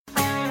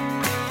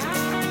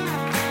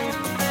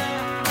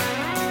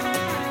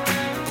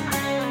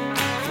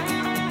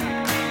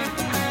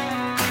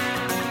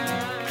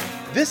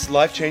This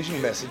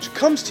life-changing message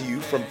comes to you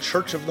from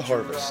Church of the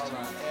Harvest.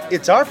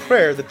 It's our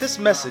prayer that this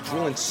message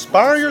will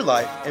inspire your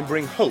life and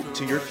bring hope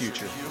to your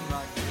future.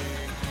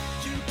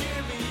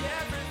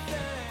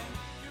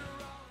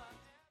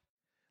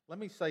 Let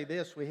me say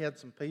this. We had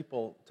some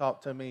people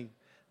talk to me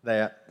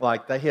that,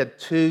 like, they had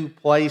two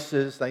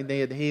places they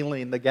needed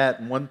healing, and they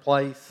got in one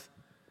place.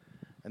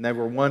 And they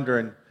were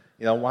wondering,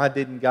 why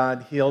didn't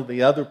God heal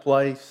the other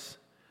place?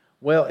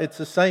 Well, it's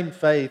the same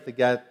faith that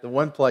got the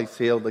one place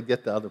healed to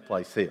get the other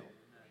place healed.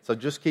 So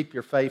just keep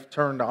your faith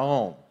turned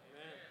on.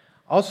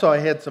 Also, I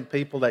had some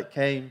people that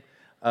came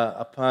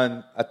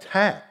upon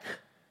attack.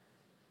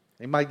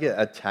 They might get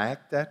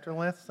attacked after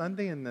last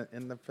Sunday in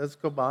the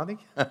physical body.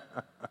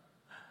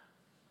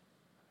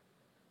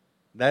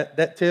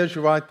 That tells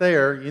you right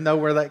there, you know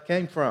where that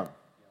came from.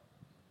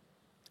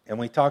 And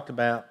we talked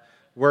about,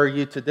 where are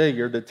you today?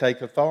 You're to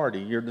take authority.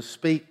 You're to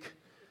speak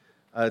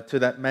to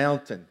that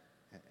mountain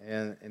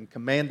and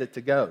command it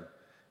to go.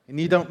 And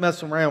you don't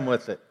mess around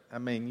with it. I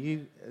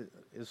mean,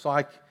 it's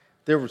like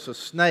there was a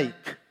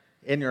snake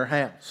in your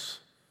house.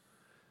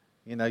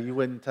 You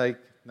wouldn't take,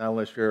 not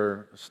unless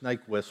you're a snake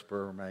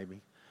whisperer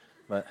maybe,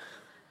 but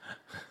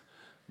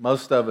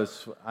most of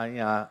us,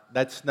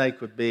 that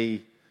snake would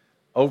be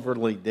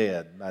overly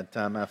dead by the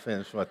time I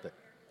finished with it.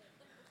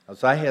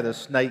 Because I had a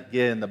snake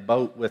get in the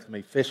boat with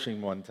me fishing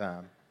one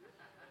time.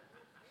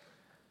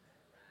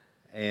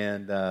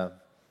 And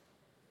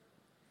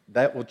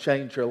that will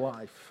change your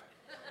life.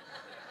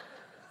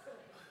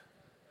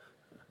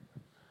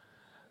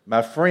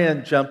 My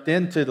friend jumped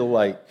into the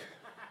lake.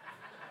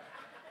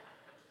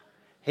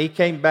 He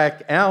came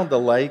back out of the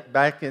lake,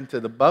 back into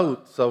the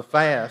boat so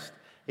fast,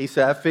 he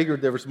said, I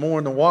figured there was more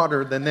in the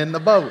water than in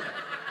the boat.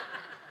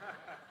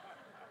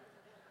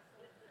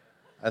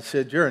 I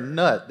said, you're a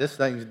nut. This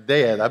thing's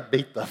dead. I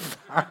beat the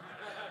fire.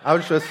 I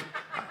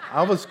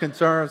was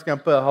concerned I was going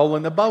to put a hole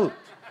in the boat.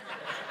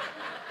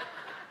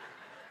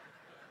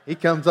 He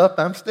comes up,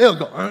 I'm still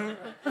going.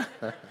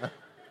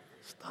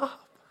 Stop.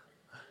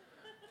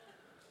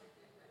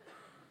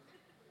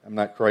 I'm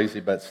not crazy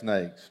about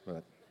snakes,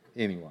 but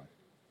anyway.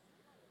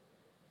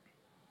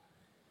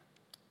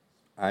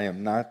 I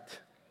am not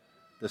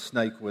the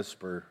snake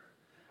whisperer.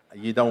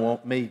 You don't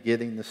want me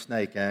getting the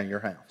snake out of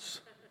your house.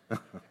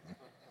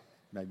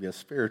 Maybe a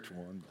spiritual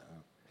one.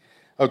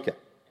 Okay,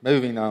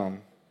 moving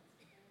on.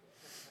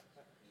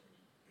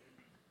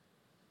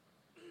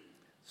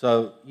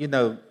 So,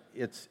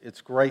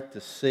 it's great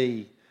to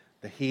see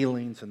the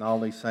healings and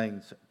all these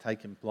things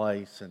taking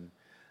place and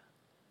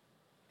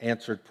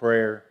answered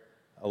prayer.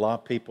 A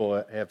lot of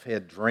people have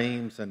had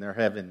dreams and they're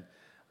having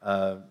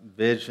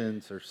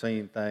visions or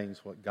seeing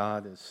things, what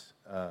God has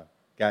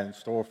got in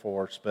store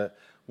for us. But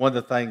one of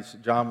the things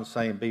John was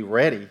saying, be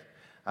ready.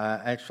 I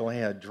actually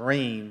had a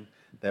dream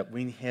that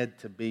we had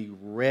to be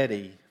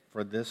ready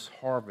for this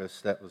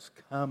harvest that was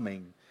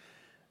coming.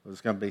 It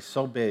was going to be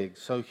so big,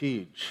 so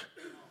huge.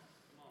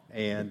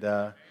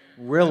 And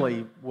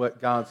really what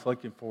God's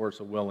looking for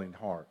is a willing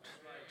heart.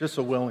 Just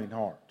a willing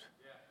heart.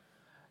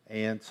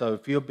 And so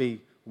if you'll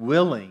be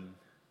willing,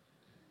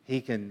 He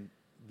can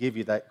give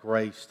you that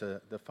grace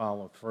to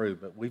follow through.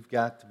 But we've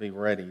got to be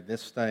ready.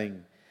 This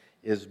thing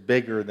is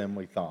bigger than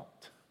we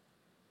thought.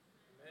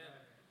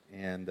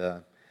 And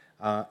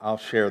I'll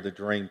share the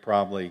dream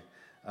probably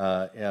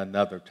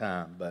another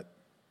time. But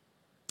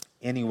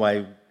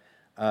anyway,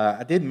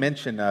 I did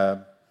mention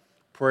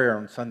prayer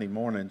on Sunday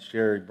mornings.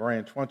 Jerry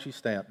Branch, why don't you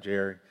stand up,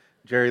 Jerry?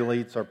 Jerry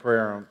leads our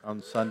prayer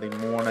on Sunday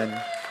morning.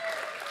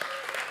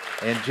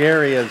 And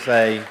Jerry is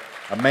a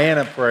man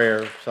of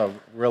prayer, so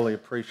really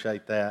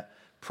appreciate that.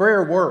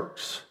 Prayer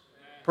works.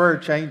 Prayer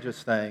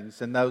changes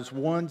things. And those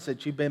ones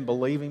that you've been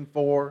believing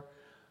for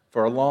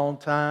a long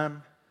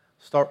time,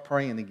 start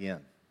praying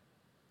again.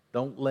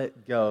 Don't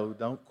let go.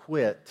 Don't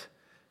quit.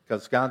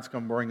 Because God's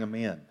going to bring them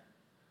in.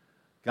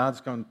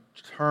 God's going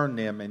to turn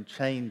them and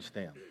change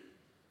them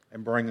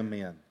and bring them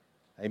in.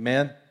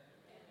 Amen?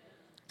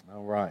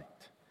 All right.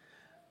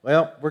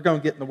 Well, we're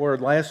going to get in the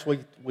Word. Last week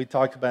we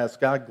talked about is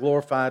God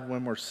glorified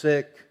when we're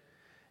sick.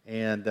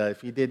 And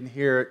if you didn't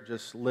hear it,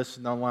 just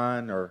listen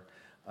online or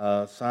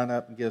sign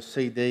up and get a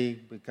CD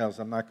because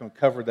I'm not going to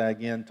cover that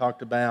again.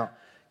 Talked about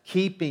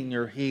keeping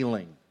your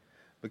healing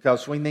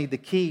because we need to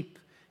keep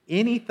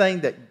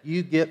anything that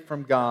you get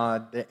from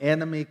God, the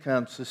enemy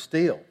comes to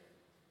steal.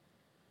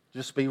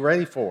 Just be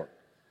ready for it.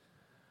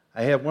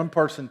 I had one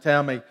person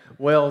tell me,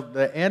 well,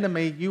 the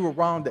enemy, you were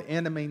wrong, the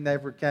enemy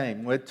never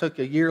came. Well, it took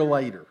a year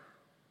later.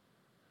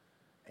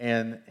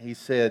 And he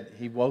said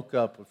he woke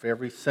up with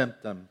every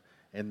symptom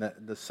and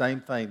the same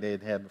thing they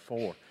had had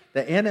before.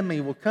 The enemy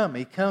will come.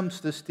 He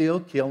comes to steal,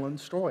 kill, and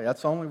destroy.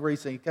 That's the only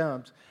reason he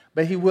comes.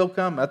 But he will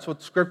come. That's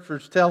what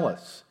Scriptures tell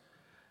us.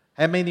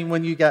 How many,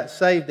 when you got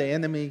saved, the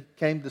enemy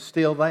came to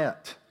steal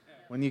that?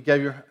 When you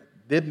gave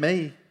did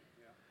me.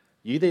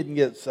 You didn't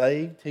get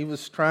saved. He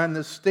was trying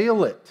to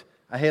steal it.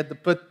 I had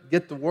to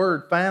get the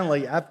word.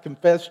 Finally, I've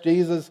confessed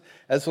Jesus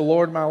as the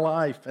Lord of my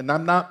life. And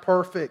I'm not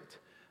perfect.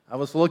 I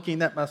was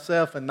looking at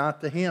myself and not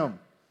to Him.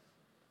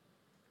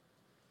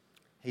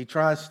 He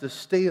tries to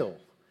steal.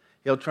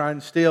 He'll try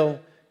and steal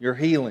your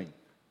healing.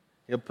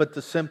 He'll put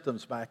the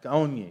symptoms back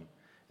on you.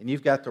 And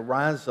you've got to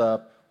rise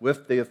up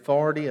with the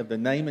authority of the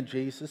name of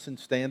Jesus and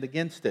stand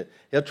against it.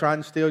 He'll try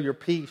and steal your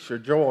peace, your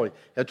joy.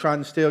 He'll try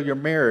and steal your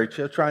marriage.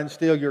 He'll try and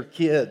steal your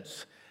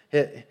kids.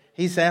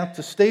 He's out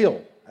to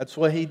steal. That's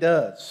what he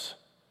does.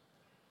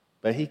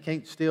 But he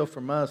can't steal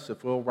from us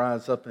if we'll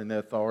rise up in the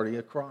authority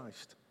of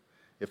Christ.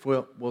 If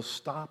we'll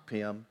stop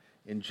him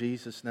in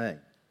Jesus' name.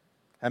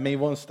 How many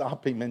want to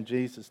stop him in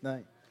Jesus'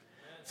 name?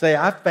 Say,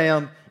 I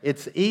found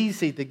it's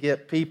easy to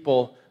get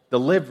people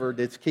delivered.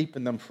 It's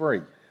keeping them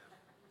free.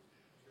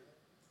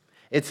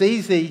 It's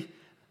easy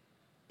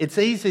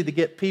to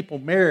get people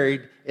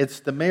married. It's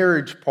the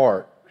marriage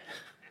part.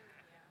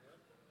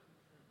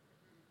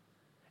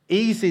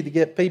 Easy to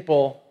get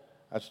people,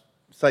 I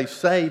say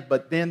saved,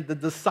 but then the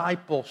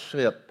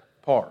discipleship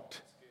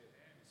part.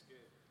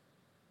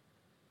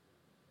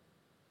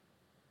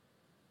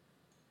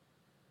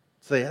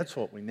 See, that's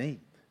what we need.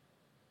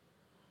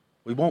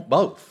 We want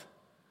both.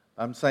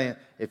 I'm saying,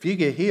 if you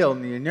get healed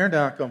and you're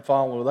not going to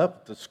follow it up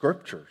with the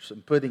scriptures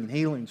and putting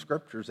healing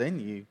scriptures in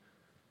you,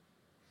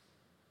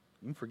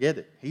 you can forget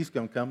it. He's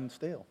going to come and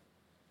steal.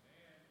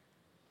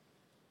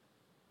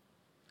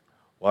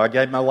 Well, I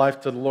gave my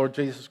life to the Lord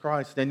Jesus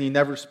Christ. Then you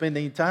never spend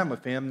any time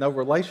with him, no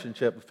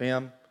relationship with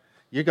him.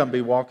 You're going to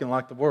be walking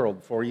like the world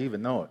before you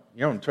even know it.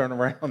 You're going to turn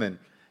around and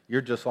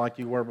you're just like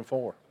you were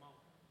before.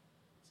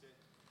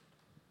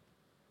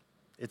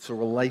 It's a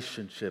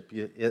relationship.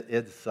 It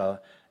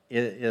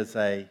is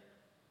a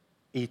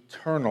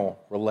eternal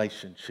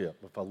relationship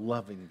with a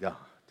loving God.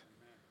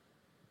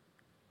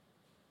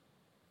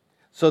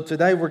 So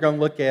today we're going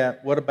to look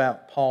at what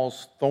about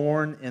Paul's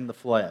thorn in the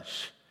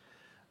flesh.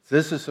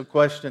 This is a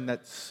question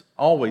that's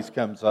always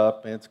comes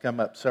up, and it's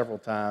come up several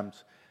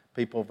times.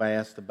 People have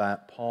asked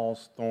about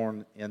Paul's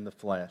thorn in the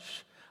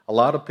flesh. A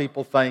lot of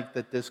people think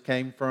that this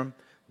came from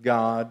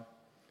God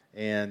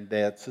and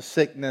that's a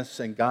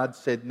sickness, and God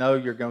said, no,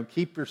 you're going to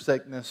keep your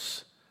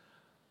sickness.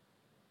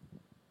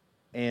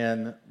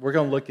 And we're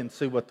going to look and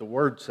see what the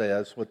Word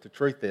says, what the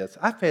truth is.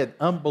 I've had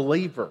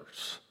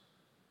unbelievers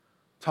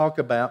talk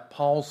about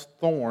Paul's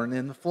thorn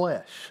in the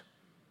flesh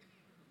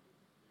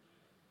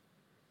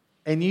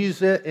and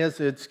use it as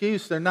an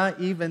excuse. They're not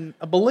even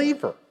a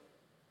believer.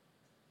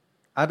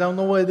 I don't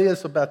know what it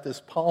is about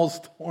this Paul's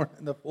thorn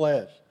in the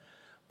flesh,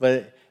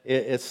 but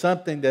it's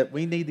something that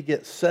we need to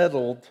get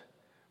settled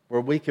where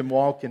we can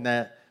walk in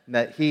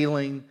that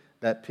healing,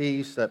 that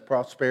peace, that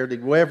prosperity,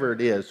 whatever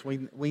it is.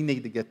 We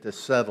need to get this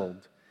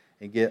settled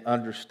and get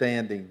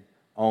understanding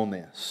on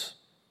this.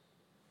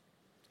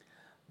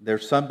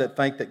 There's some that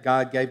think that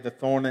God gave the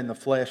thorn in the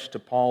flesh to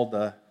Paul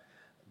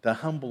to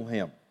humble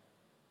him.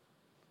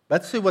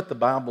 Let's see what the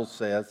Bible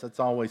says. That's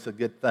always a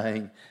good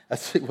thing.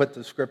 Let's see what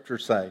the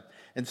Scriptures say.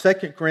 In 2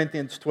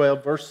 Corinthians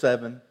 12, verse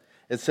 7,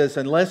 it says,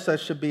 unless I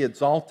should be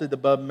exalted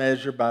above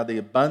measure by the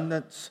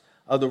abundance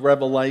of the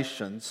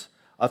revelations,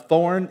 a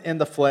thorn in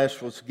the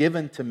flesh was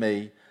given to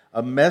me,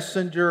 a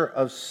messenger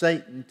of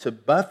Satan to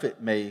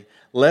buffet me,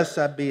 lest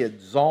I be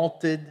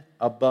exalted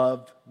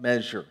above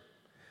measure.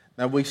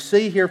 Now we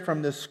see here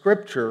from this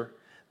scripture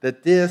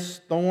that this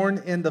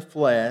thorn in the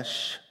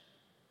flesh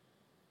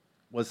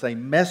was a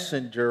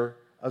messenger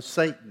of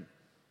Satan.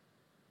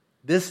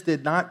 This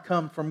did not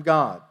come from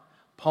God.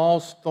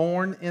 Paul's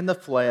thorn in the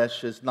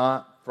flesh is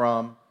not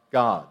from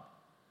God.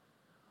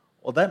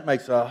 Well, that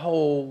makes a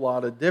whole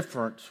lot of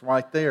difference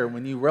right there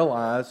when you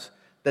realize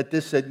that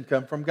this didn't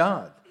come from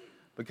God.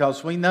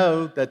 Because we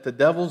know that the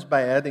devil's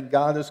bad and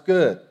God is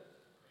good.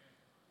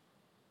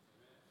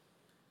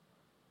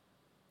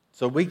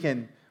 So we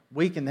can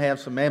have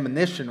some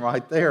ammunition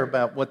right there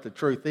about what the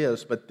truth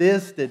is. But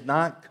this did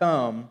not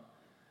come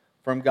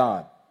from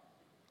God.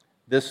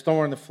 This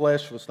thorn in the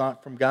flesh was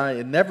not from God.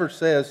 It never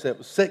says it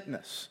was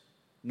sickness.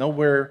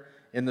 Nowhere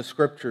in the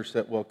scriptures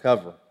that we'll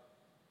cover.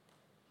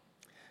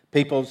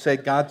 People have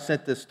said God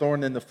sent this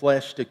thorn in the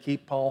flesh to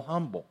keep Paul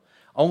humble.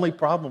 Only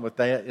problem with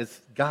that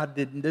is God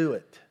didn't do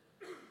it.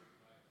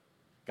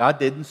 God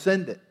didn't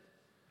send it.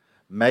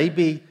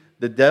 Maybe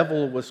the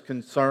devil was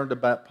concerned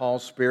about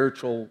Paul's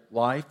spiritual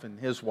life and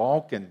his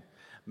walk, and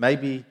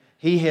maybe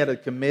he had a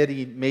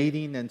committee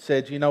meeting and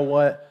said, you know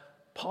what,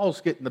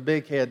 Paul's getting the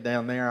big head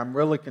down there. I'm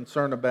really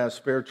concerned about his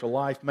spiritual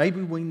life.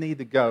 Maybe we need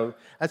to go.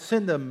 I'd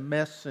send a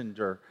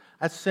messenger.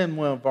 I'd send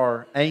one of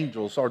our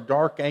angels, our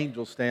dark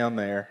angels down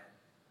there,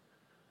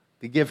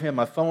 to give him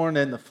a thorn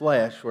in the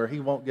flesh where he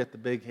won't get the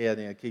big head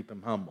and keep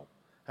him humble.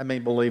 How many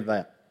believe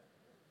that?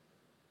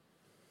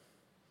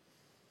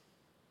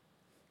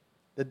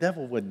 The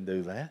devil wouldn't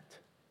do that.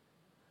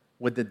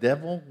 Would the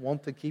devil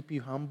want to keep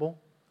you humble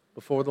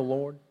before the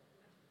Lord?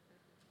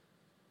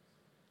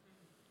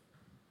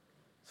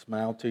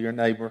 Smile to your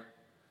neighbor.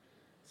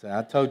 Say,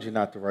 I told you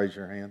not to raise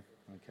your hand.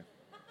 Okay.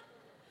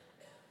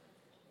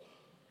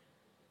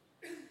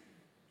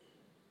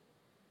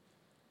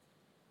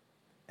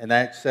 In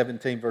Acts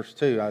 17, verse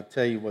 2, I'll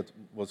tell you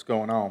what's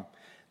going on.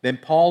 Then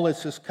Paul,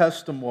 as his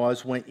custom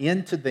was, went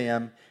into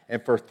them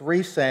and for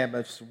 3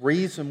 Sabbaths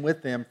reasoned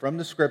with them from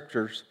the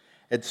Scriptures,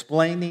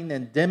 explaining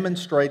and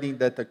demonstrating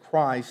that the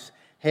Christ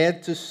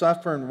had to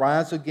suffer and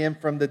rise again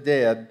from the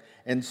dead,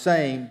 and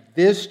saying,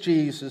 "This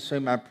Jesus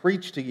whom I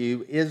preach to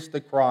you is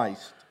the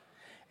Christ."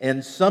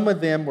 And some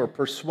of them were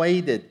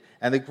persuaded,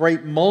 and a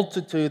great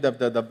multitude of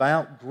the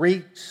devout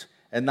Greeks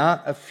and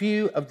not a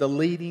few of the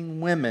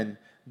leading women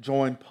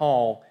joined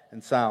Paul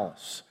and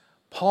Silas.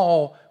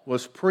 Paul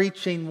was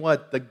preaching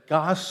what? The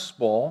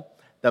gospel,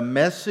 the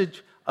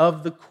message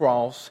of the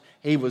cross.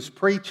 He was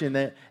preaching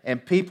it,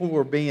 and people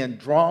were being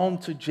drawn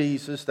to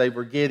Jesus. They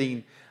were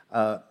getting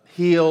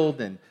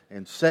healed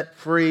and set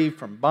free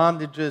from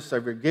bondages. They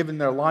were giving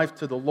their life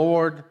to the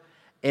Lord.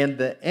 And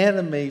the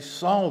enemy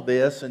saw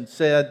this and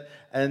said,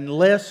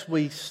 unless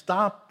we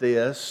stop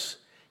this,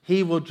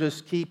 he will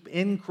just keep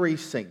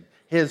increasing.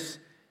 His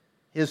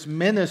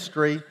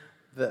ministry,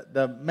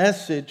 the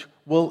message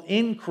will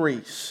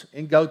increase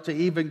and go to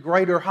even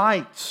greater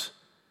heights.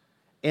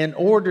 In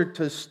order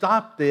to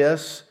stop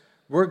this,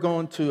 we're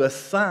going to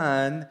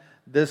assign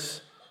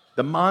this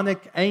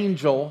demonic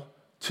angel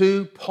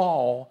to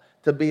Paul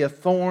to be a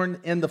thorn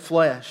in the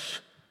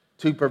flesh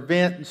to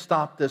prevent and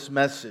stop this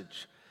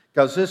message.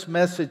 Because this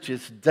message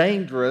is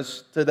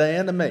dangerous to the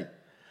enemy.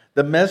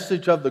 The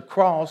message of the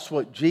cross,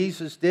 what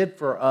Jesus did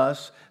for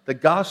us, the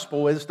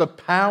gospel is the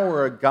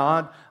power of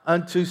God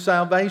unto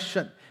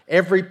salvation.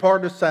 Every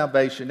part of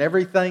salvation,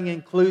 everything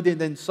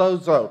included in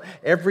sozo,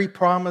 every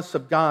promise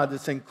of God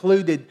is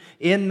included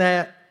in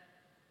that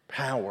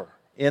power,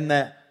 in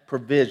that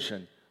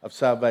provision of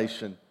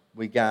salvation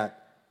we got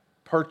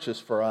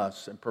purchased for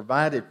us and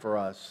provided for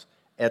us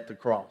at the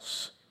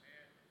cross.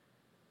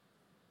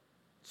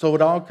 So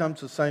it all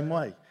comes the same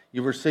way.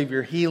 You receive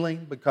your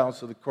healing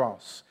because of the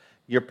cross,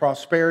 your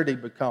prosperity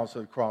because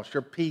of the cross,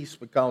 your peace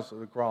because of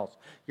the cross,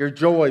 your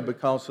joy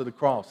because of the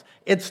cross.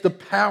 It's the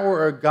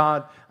power of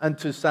God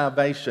unto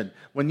salvation.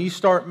 When you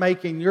start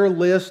making your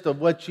list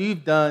of what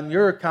you've done,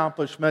 your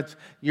accomplishments,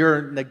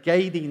 you're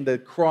negating the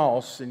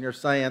cross and you're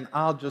saying,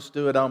 I'll just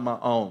do it on my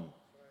own.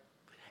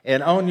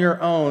 And on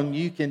your own,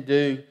 you can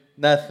do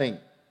nothing.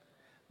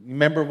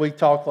 Remember we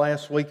talked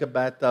last week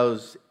about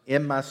those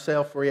in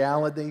myself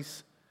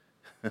realities?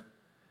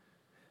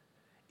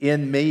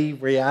 In me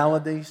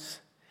realities?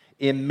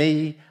 In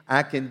me,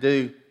 I can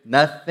do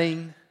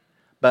nothing,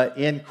 but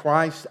in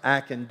Christ,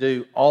 I can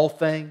do all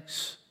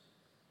things.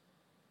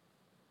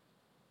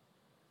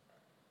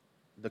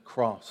 The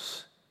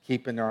cross,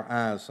 keeping our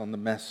eyes on the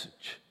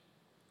message.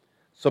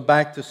 So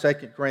back to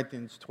 2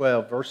 Corinthians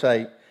 12, verse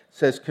 8,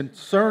 says,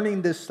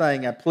 concerning this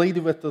thing, I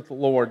pleaded with the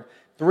Lord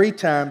 3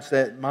 times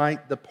that it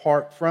might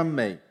depart from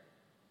me.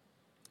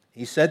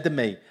 He said to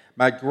me,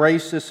 my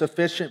grace is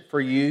sufficient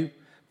for you,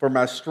 for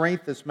my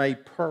strength is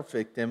made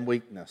perfect in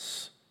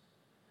weakness.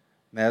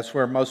 And that's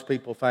where most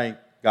people think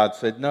God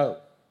said no.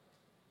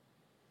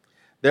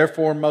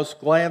 Therefore, most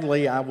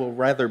gladly, I will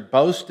rather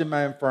boast in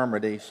my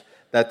infirmities,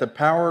 that the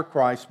power of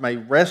Christ may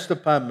rest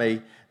upon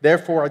me.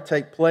 Therefore, I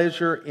take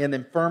pleasure in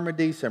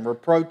infirmities and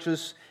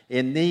reproaches,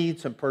 in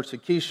needs and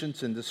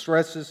persecutions and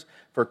distresses,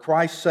 for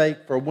Christ's sake.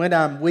 For when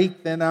I'm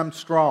weak, then I'm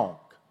strong.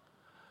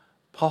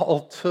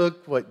 Paul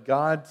took what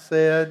God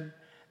said,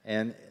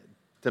 and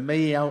to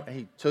me,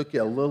 he took it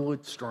a little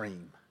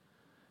extreme.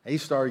 He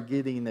started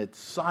getting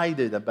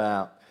excited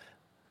about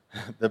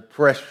the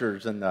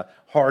pressures and the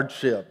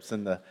hardships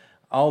and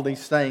all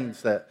these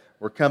things that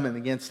were coming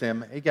against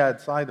him. He got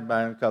excited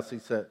about them because he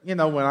said, when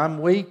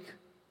I'm weak,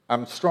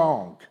 I'm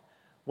strong.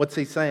 What's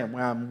he saying?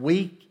 When I'm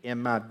weak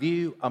in my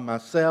view of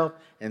myself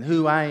and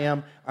who I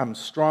am, I'm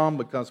strong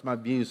because my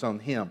view's on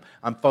him.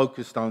 I'm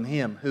focused on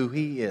him, who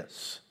he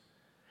is.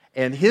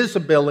 And his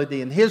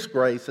ability and his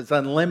grace is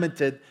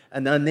unlimited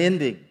and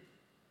unending.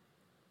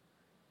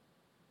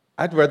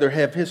 I'd rather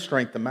have his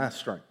strength than my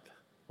strength.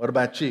 What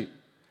about you?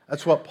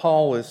 That's what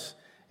Paul is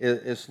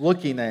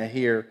looking at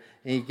here.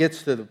 And he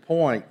gets to the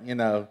point,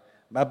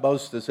 my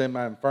boast is in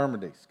my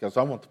infirmities because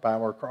I want the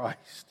power of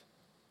Christ.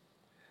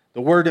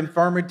 The word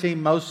infirmity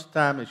most of the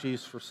time is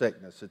used for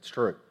sickness. It's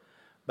true.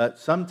 But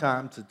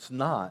sometimes it's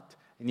not.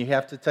 And you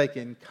have to take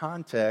it in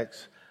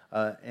context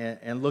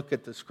and look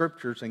at the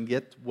scriptures and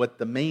get what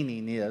the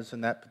meaning is in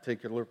that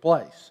particular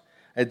place.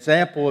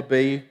 Example would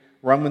be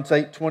Romans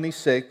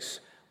 8:26.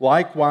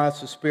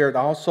 Likewise, the Spirit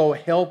also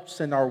helps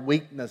in our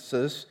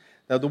weaknesses.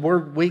 Now, the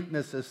word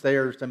weaknesses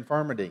there is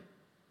infirmity.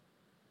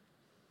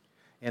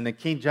 In the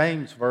King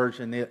James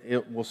Version,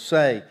 it will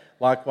say,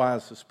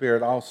 likewise, the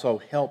Spirit also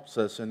helps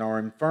us in our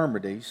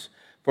infirmities.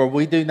 For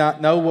we do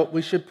not know what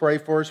we should pray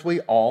for as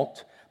we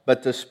ought,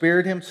 but the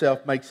Spirit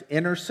Himself makes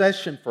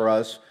intercession for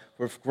us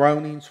with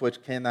groanings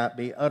which cannot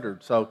be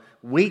uttered. So,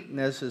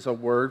 weakness is a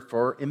word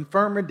for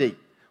infirmity.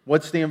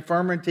 What's the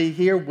infirmity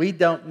here? We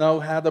don't know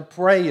how to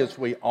pray as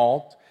we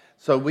ought.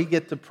 So we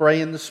get to pray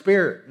in the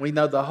Spirit. We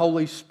know the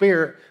Holy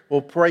Spirit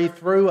will pray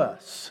through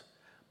us.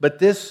 But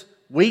this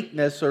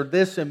weakness or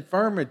this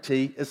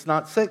infirmity is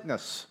not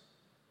sickness.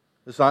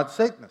 It's not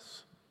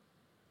sickness.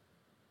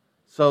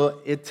 So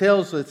it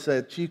tells us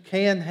that you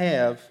can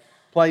have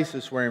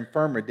places where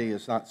infirmity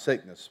is not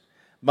sickness.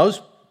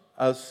 Most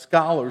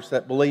scholars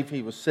that believe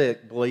he was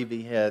sick believe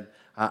he had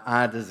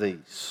eye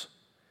disease.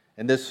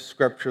 And this is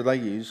scripture they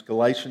use,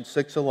 Galatians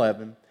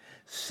 6:11.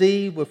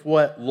 See with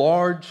what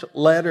large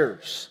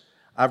letters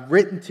I've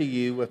written to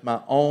you with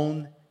my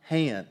own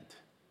hand.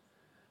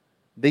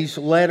 These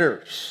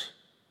letters.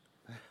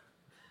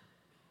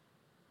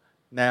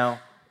 Now,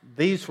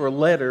 these were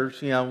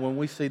letters, when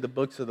we see the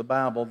books of the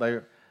Bible,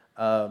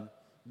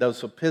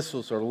 those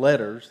epistles are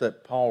letters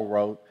that Paul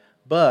wrote,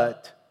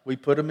 but we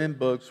put them in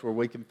books where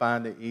we can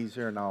find it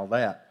easier and all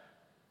that.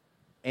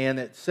 And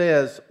it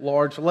says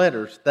large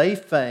letters. They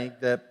think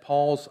that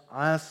Paul's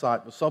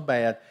eyesight was so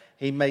bad,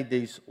 he made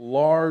these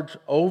large,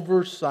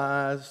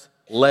 oversized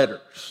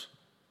letters.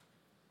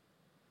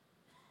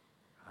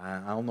 I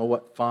don't know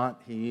what font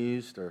he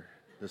used or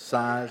the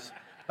size.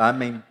 I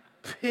mean,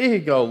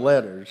 big old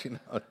letters,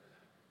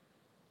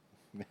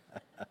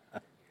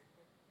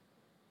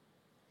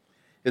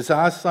 His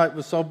eyesight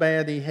was so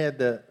bad he had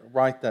to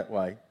write that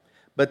way.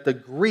 But the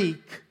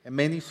Greek, and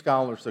many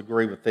scholars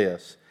agree with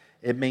this,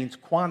 it means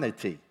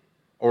quantity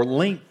or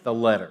length of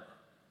letter.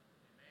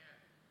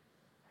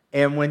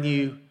 And when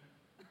you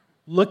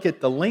look at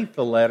the length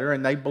of letter,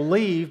 and they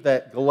believe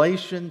that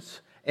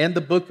Galatians and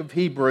the book of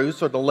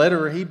Hebrews, or the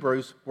letter of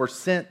Hebrews, were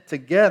sent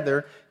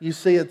together, you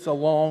see it's a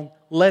long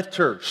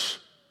letters.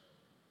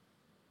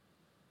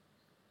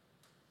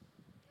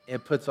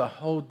 It puts a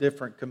whole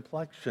different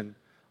complexion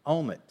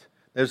on it.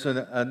 There's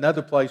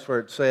another place where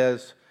it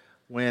says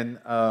when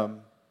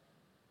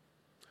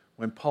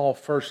Paul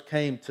first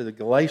came to the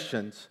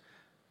Galatians,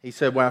 he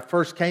said, when I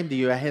first came to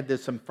you, I had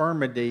this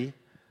infirmity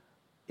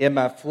in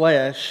my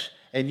flesh,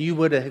 and you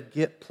would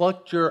have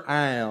plucked your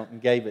eye out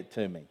and gave it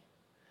to me.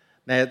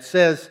 Now it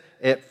says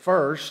at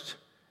first,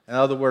 in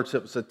other words,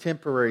 it was a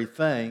temporary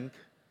thing,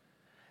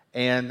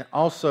 and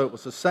also it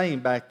was the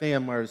same back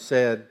then where it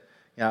said,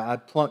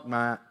 I'd plucked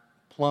my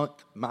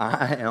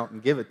eye out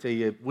and give it to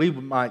you. We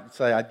might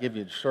say I'd give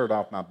you the shirt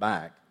off my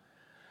back.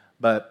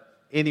 But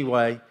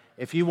anyway,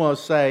 if you want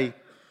to say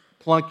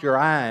plunk your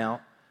eye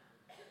out,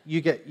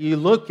 you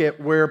look at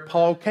where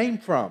Paul came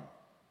from.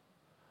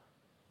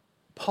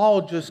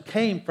 Paul just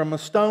came from a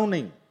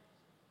stoning.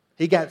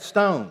 He got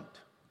stoned.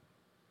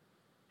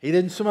 He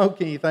didn't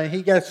smoke anything.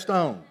 He got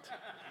stoned.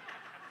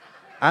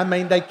 I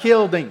mean, they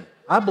killed him.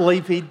 I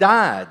believe he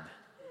died.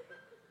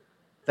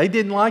 They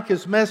didn't like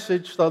his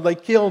message, so they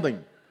killed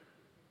him.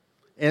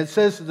 And it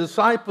says the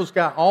disciples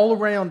got all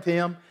around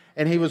him,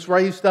 and he was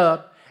raised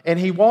up, and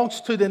he walks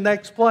to the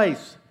next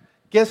place.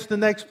 Guess the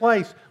next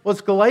place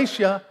was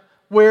Galatia,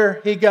 where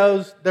he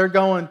goes, they're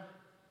going,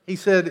 he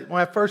said,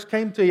 when I first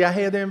came to you, I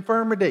had an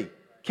infirmity.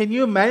 Can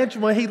you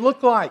imagine what he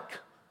looked like?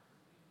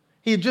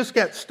 He had just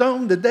got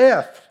stoned to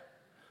death.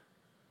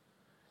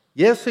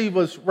 Yes, he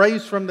was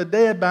raised from the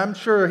dead, but I'm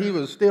sure he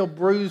was still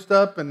bruised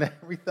up and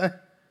everything.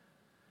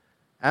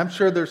 I'm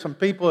sure there's some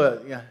people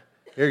that,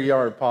 here you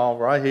are, Paul,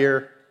 right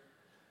here.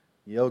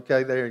 You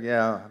okay there?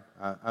 Yeah,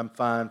 I'm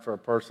fine for a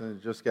person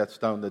that just got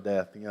stoned to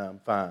death. I'm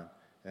fine.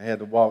 I had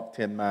to walk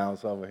 10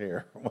 miles over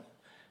here.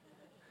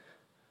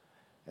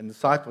 And the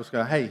disciples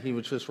go, hey, he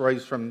was just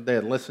raised from the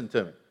dead. Listen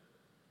to me.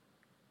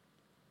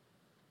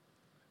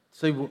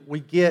 See, we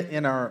get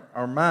in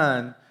our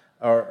mind,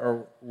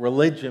 our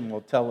religion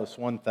will tell us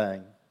one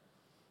thing.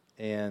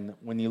 And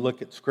when you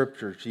look at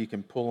scriptures, you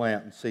can pull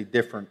out and see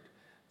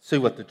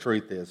what the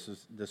truth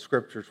is. The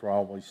scriptures were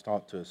always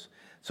taught to us.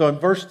 So in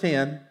verse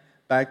 10,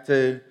 back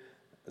to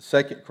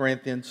 2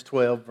 Corinthians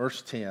 12,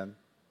 verse 10, it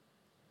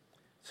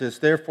says,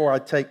 therefore I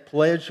take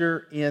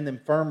pleasure in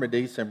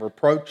infirmities and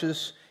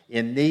reproaches,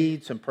 in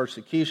needs and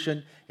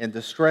persecution, and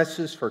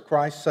distresses for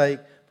Christ's sake,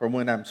 for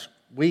when I'm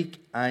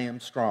weak, I am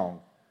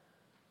strong.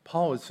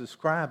 Paul is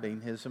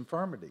describing his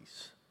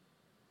infirmities.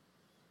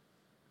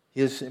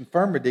 His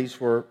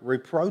infirmities were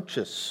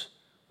reproaches.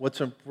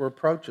 What's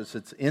reproaches?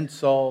 It's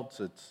insults,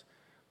 it's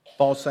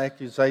false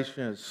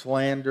accusation, it's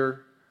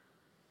slander.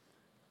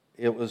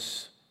 It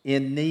was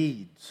in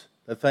needs,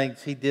 the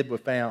things he did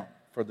without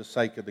for the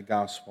sake of the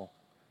gospel.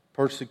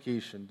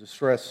 Persecution,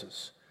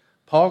 distresses.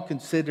 Paul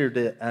considered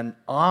it an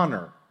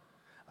honor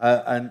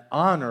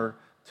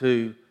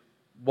to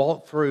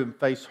walk through and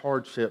face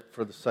hardship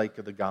for the sake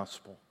of the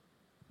gospel.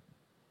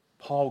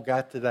 Paul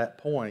got to that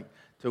point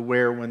to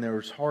where when there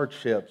was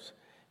hardships,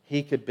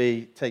 he could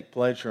take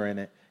pleasure in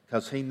it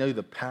because he knew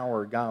the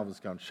power of God was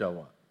going to show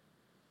up.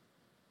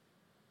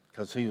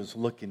 Because he was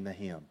looking to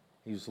him.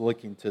 He was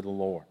looking to the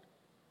Lord.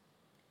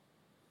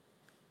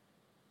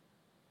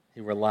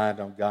 He relied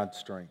on God's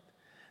strength.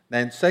 Now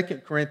in 2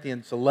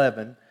 Corinthians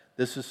 11,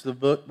 this is the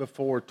book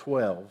before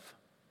 12.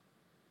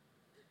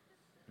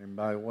 And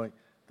by the way,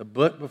 the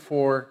book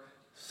before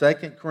 2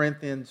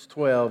 Corinthians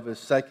 12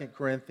 is 2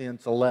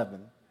 Corinthians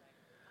 11.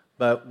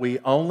 But we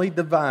only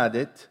divide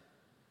it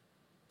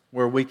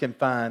where we can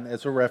find,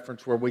 as a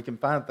reference, where we can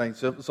find things.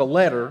 So it was a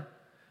letter,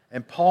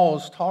 and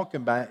Paul's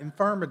talking about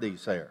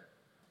infirmities there,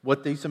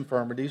 what these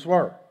infirmities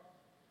were.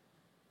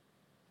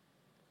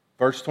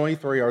 Verse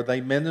 23, are they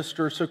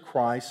ministers of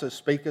Christ that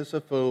speak as a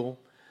fool?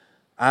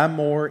 I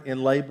more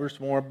in labors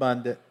more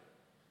abundant.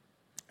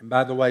 And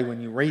by the way,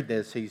 when you read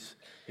this, he's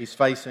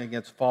facing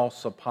against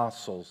false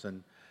apostles.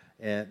 And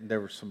and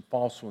there were some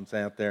false ones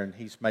out there, and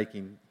he's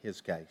making his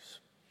case.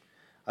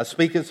 I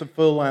speak as a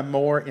fool, I'm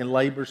more, in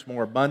labors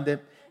more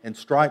abundant, in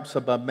stripes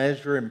above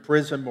measure, in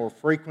prison more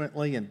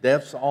frequently, in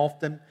deaths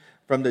often.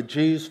 From the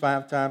Jews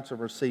 5 times I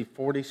received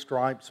 40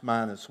 stripes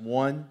minus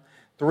 1.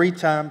 3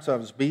 times I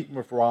was beaten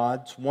with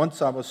rods.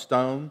 Once I was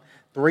stoned.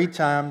 3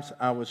 times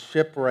I was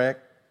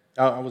shipwrecked.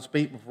 I was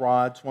beaten with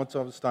rods. Once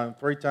I was stoned.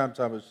 3 times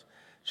I was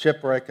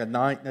shipwrecked. A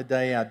night and a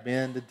day I'd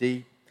been in the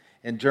deep.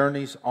 In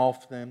journeys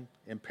often.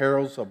 In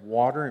perils of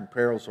water. In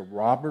perils of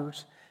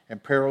robbers. In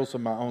perils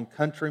of my own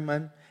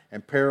countrymen.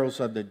 In perils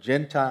of the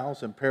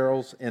Gentiles. In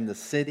perils in the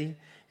city.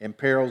 In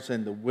perils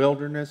in the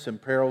wilderness. In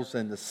perils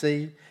in the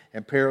sea.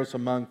 In perils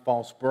among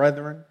false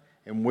brethren.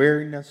 In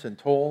weariness and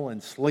toil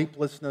and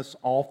sleeplessness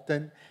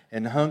often,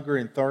 in hunger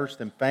and thirst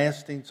and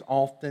fastings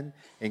often,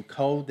 in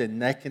cold and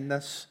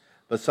nakedness,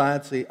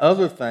 besides the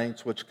other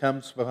things which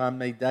comes upon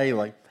me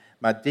daily,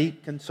 my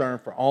deep concern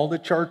for all the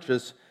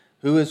churches.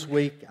 Who is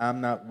weak?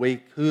 I'm not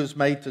weak. Who is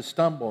made to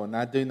stumble? And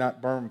I do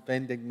not burn with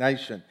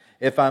indignation.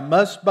 If I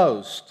must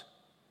boast,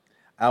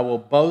 I will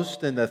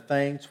boast in the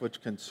things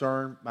which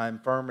concern my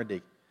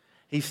infirmity.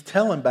 He's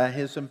telling about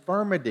his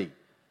infirmity.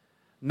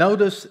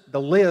 Notice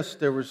the list,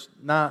 there was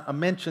not a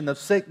mention of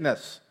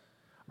sickness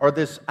or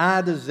this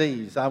eye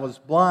disease. I was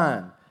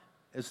blind.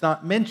 It's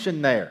not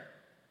mentioned there.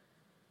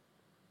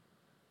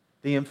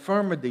 The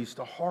infirmities,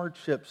 the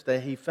hardships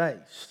that he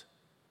faced.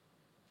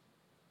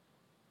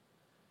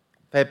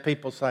 I've had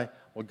people say,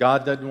 well,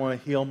 God doesn't want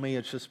to heal me.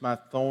 It's just my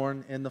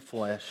thorn in the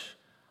flesh.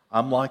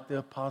 I'm like the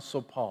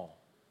Apostle Paul.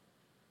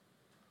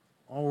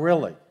 Oh,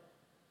 really?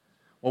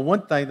 Well,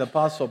 one thing, the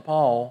Apostle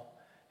Paul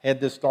had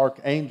this dark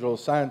angel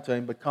assigned to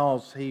him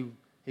because he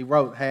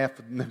wrote half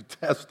of the New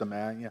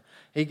Testament. You know,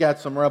 he got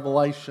some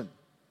revelation.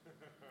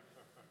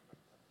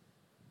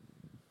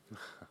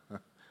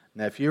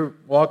 Now, if you're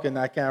walking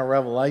that kind of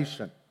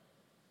revelation,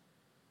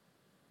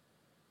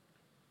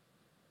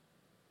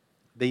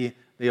 the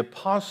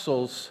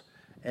apostles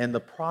and the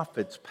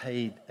prophets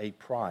paid a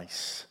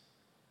price.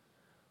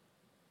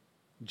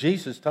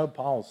 Jesus told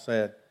Paul,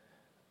 said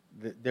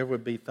that there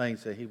would be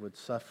things that he would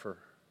suffer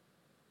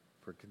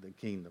for the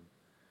kingdom.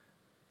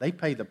 They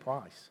pay the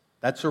price.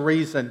 That's the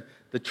reason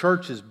the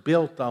church is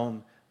built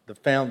on the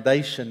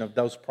foundation of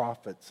those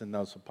prophets and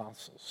those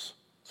apostles.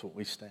 That's what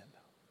we stand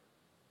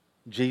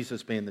on.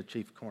 Jesus being the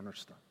chief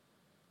cornerstone.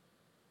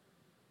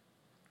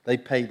 They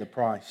pay the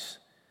price.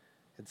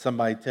 Had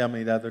somebody tell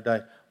me the other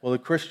day, well, the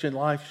Christian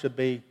life should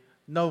be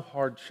no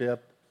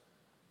hardship.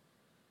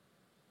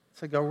 I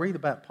said, go read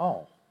about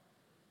Paul.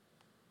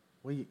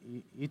 Well,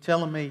 you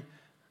telling me,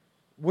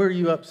 what are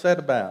you upset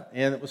about?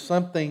 And it was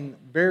something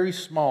very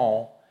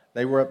small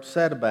they were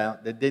upset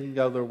about that didn't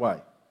go their way.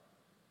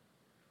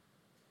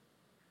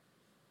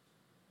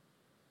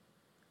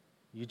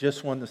 You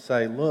just want to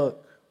say,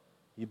 look,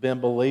 you've been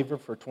a believer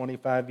for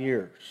 25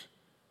 years.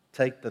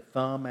 Take the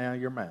thumb out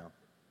of your mouth.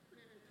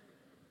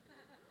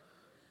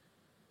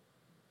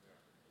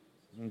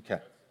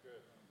 Okay.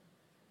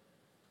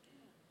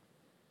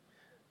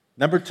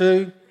 Number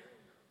 2,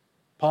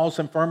 Paul's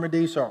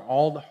infirmities are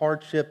all the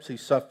hardships he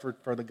suffered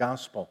for the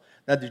gospel.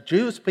 Now, the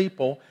Jewish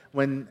people,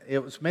 when it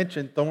was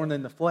mentioned thorn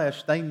in the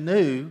flesh, they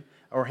knew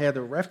or had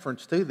a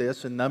reference to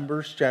this in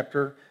Numbers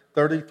chapter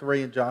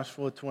 33 and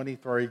Joshua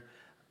 23.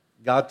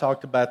 God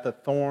talked about the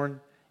thorn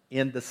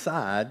in the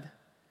side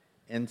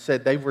and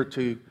said they were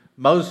to,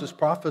 Moses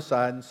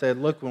prophesied and said,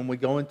 look, when we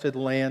go into the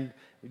land,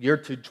 you're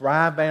to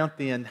drive out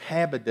the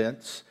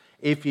inhabitants.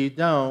 If you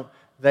don't,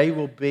 they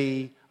will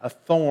be a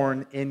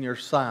thorn in your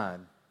side.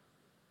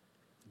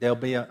 There'll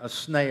be a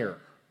snare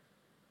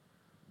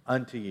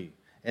unto you.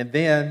 And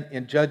then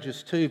in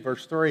Judges 2,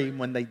 verse 3,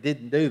 when they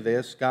didn't do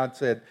this, God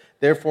said,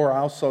 therefore I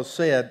also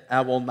said,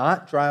 I will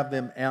not drive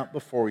them out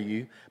before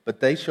you, but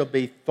they shall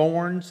be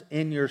thorns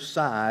in your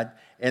side,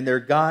 and their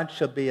God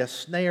shall be a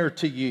snare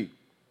to you.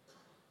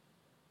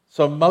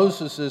 So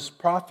Moses'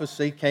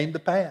 prophecy came to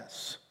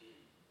pass.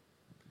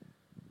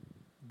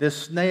 This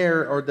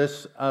snare or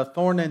this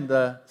thorn in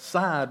the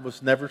side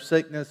was never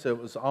sickness. It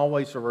was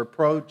always a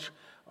reproach,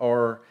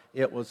 or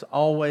it was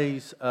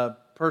always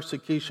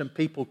persecution,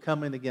 people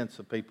coming against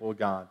the people of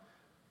God.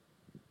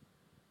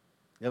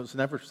 It was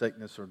never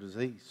sickness or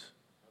disease.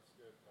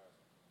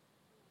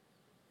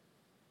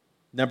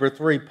 Number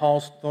 3,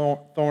 Paul's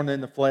thorn in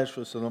the flesh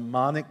was a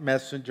demonic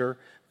messenger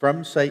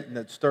from Satan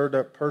that stirred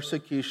up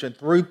persecution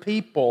through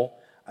people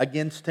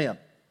against him.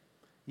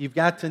 You've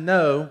got to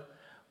know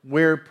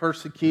where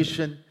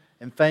persecution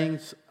and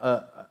things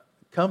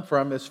come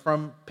from is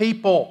from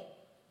people.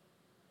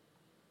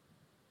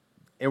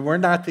 And we're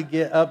not to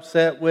get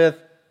upset with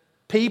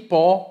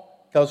people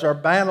because our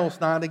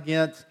battle's not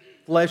against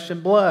flesh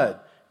and blood.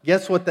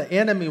 Guess what the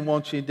enemy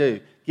wants you to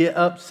do? Get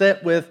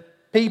upset with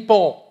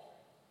people.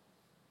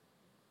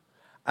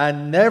 I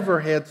never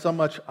had so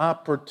much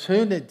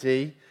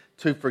opportunity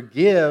to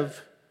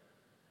forgive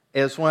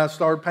as when I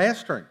started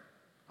pastoring.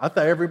 I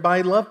thought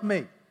everybody loved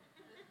me.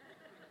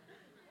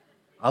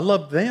 I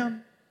loved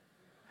them.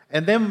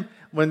 And then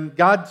when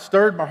God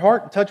stirred my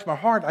heart and touched my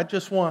heart, I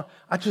just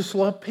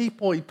love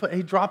people.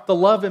 He dropped the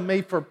love in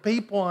me for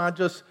people.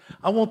 And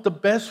I want the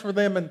best for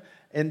them.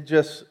 And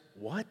just,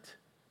 what?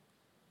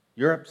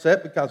 You're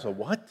upset because of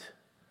what?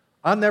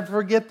 I'll never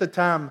forget the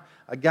time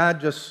a guy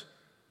just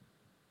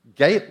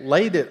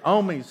laid it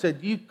on me and said,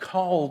 you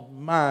called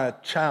my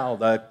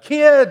child a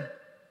kid.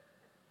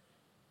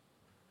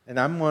 And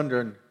I'm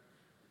wondering,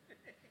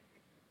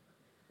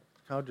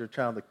 called your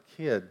child a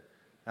kid?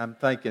 I'm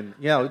thinking,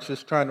 it's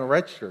just trying to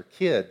register,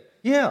 kid.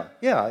 Yeah,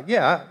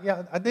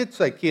 I did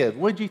say kid.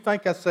 What did you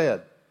think I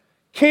said?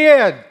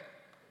 Kid!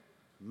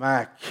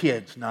 My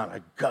kid's not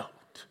a goat.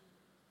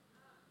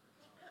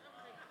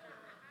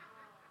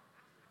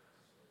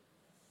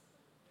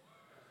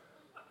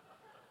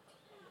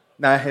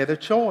 Now, I had a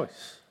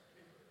choice.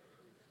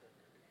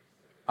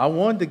 I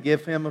wanted to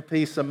give him a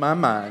piece of my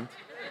mind,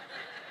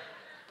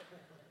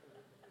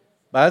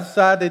 but I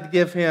decided to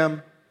give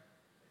him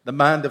the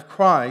mind of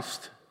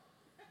Christ,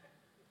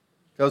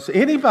 because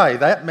anybody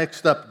that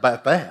mixed up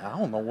about that, I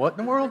don't know what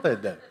in the world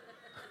they'd do.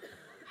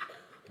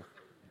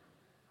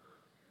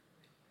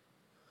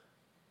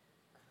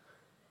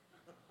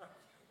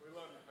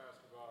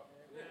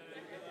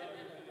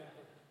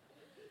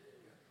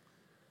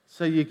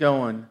 So you're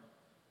going,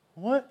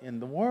 what in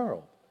the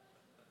world?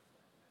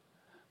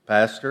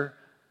 Pastor,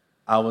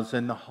 I was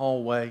in the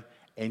hallway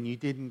and you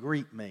didn't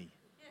greet me.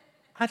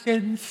 I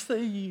didn't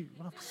see you.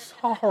 I'm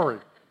sorry.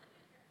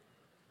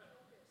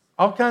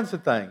 All kinds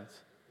of things.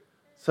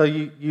 So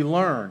you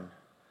learn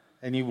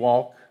and you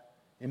walk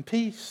in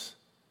peace.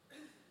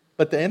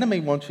 But the enemy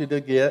wants you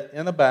to get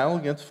in a battle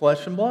against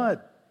flesh and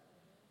blood.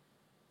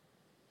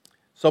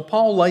 So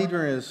Paul,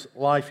 later in his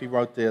life, he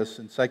wrote this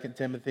in 2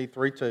 Timothy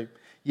 3:2.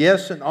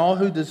 Yes, and all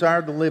who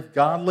desire to live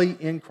godly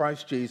in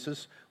Christ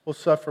Jesus will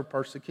suffer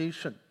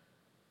persecution.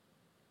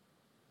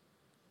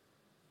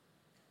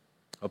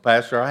 Oh,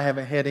 Pastor, I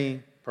haven't had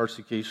any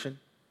persecution.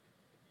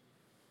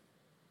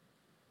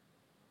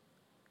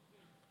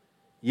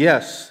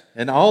 Yes,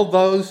 and all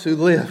those who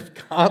live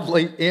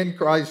godly in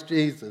Christ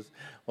Jesus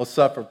will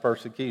suffer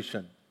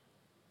persecution.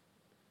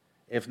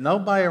 If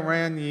nobody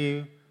around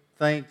you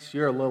thinks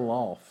you're a little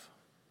off,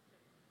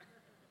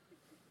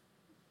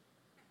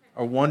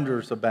 or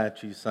wonders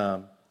about you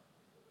some,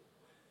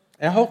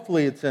 and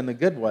hopefully it's in a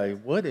good way,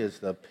 what is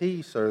the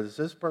peace, or is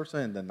this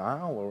person in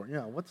denial, or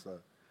what's the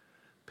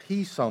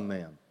peace on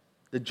them,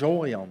 the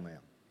joy on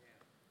them?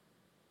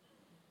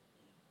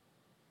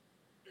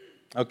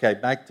 Okay,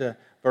 back to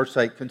verse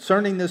 8.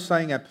 Concerning this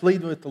thing, I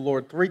pleaded with the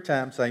Lord 3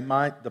 times they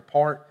might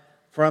depart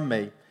from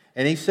me.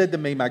 And he said to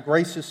me, my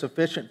grace is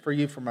sufficient for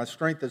you, for my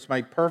strength is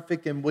made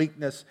perfect in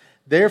weakness.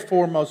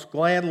 Therefore, most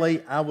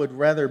gladly, I would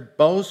rather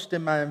boast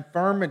in my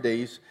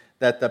infirmities,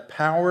 that the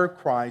power of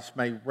Christ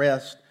may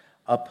rest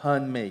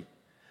upon me.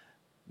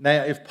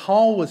 Now, if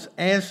Paul was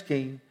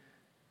asking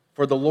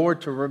for the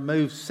Lord to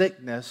remove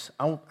sickness,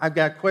 I've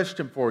got a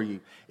question for you.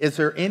 Is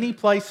there any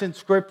place in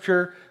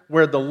Scripture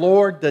where the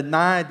Lord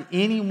denied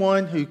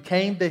anyone who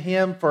came to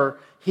him for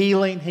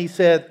healing? He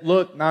said,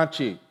 look, not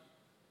you.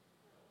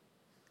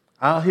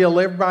 I'll heal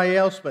everybody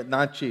else, but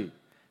not you.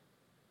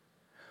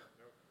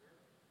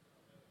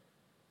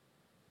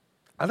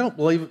 I don't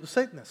believe it was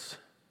sickness.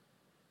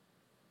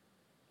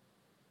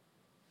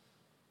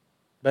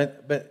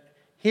 But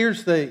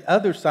here's the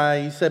other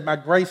side. He said, my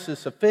grace is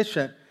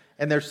sufficient.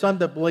 And there's some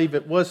that believe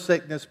it was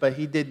sickness, but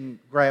he didn't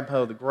grab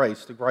hold of the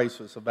grace. The grace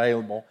was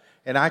available.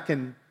 And I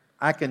can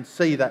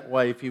see that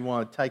way if you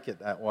want to take it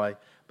that way.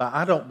 But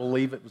I don't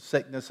believe it was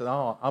sickness at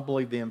all. I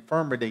believe the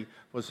infirmity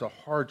was the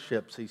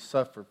hardships he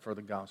suffered for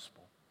the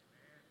gospel.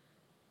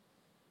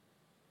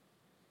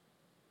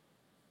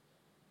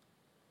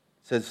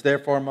 It says,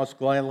 therefore, most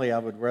gladly I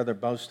would rather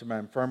boast in my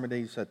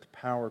infirmities, that the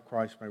power of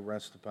Christ may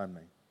rest upon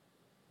me.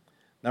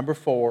 Number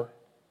 4,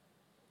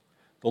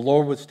 the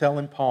Lord was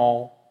telling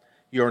Paul,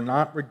 you are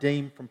not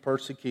redeemed from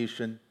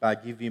persecution, but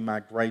I give you my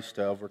grace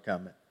to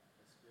overcome it.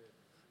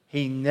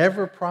 He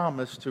never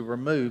promised to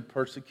remove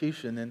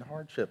persecution and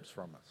hardships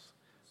from us,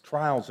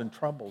 trials and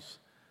troubles.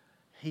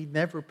 He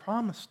never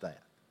promised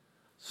that.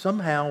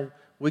 Somehow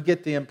we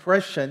get the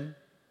impression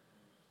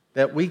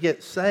that we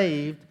get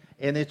saved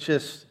and it's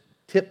just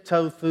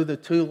tiptoe through the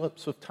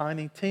tulips with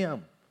Tiny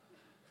Tim.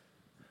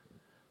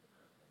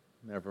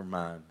 Never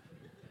mind.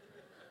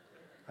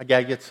 I got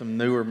to get some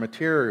newer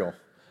material.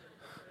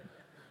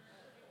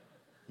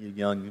 You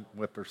young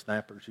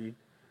whippersnappers, you.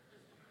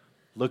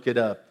 Look it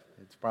up.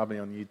 It's probably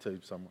on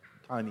YouTube somewhere.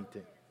 Tiny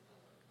Tim.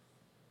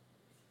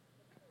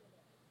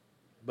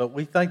 But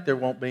we think there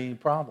won't be any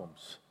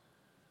problems.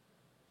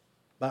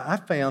 But I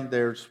found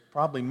there's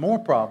probably more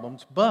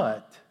problems,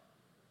 but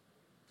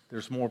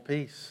there's more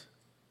peace.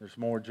 There's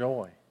more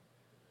joy.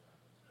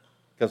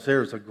 Because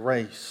there's a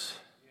grace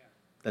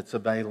that's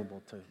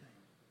available to me.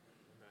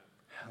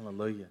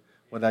 Hallelujah.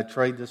 Would I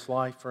trade this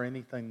life for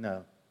anything?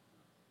 No.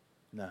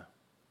 No.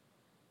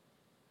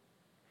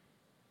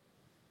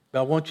 But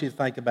I want you to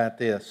think about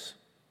this.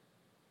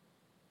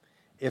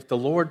 If the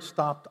Lord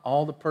stopped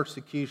all the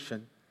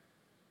persecution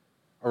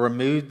or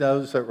removed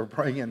those that were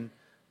bringing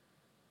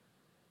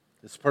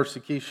this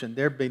persecution,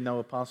 there'd be no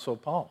Apostle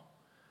Paul.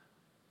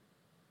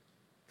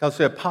 Because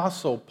the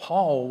Apostle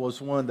Paul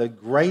was one of the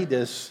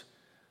greatest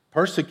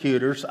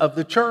persecutors of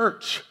the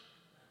church.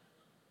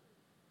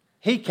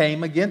 He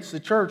came against the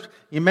church.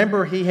 You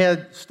remember he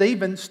had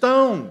Stephen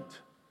stoned.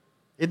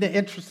 Isn't it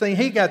interesting?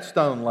 He got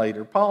stoned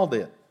later. Paul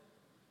did.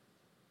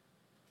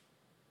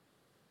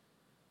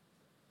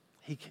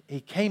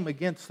 He came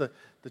against the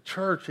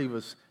church. He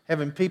was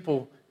having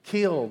people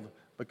killed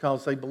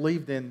because they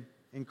believed in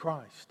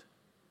Christ.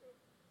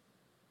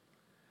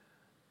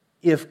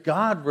 If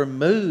God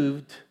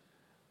removed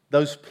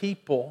those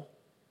people,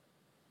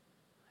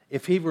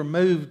 if He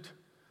removed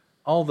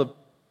all the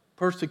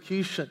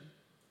persecution,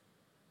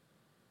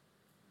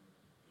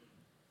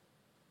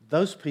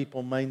 those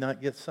people may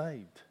not get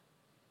saved.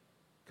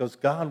 Because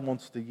God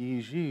wants to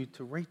use you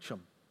to reach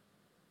them.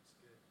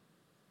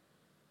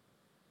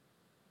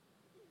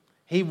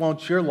 He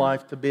wants your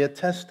life to be a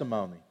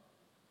testimony.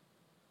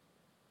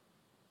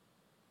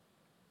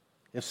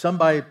 If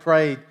somebody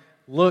prayed,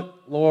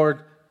 look,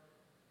 Lord,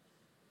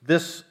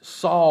 this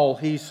Saul,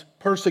 he's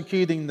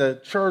persecuting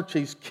the church,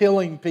 he's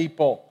killing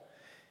people.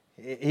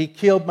 He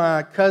killed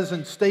my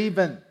cousin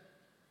Stephen.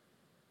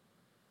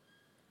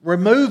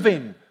 Remove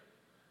him.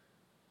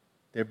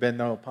 There had been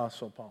no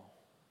Apostle Paul.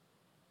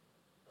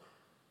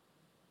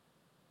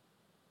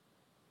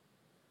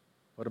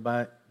 What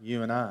about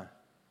you and I?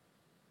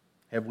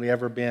 Have we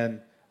ever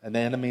been an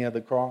enemy of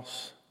the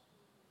cross?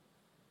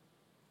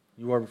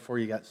 You were before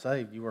you got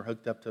saved. You were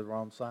hooked up to the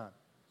wrong side.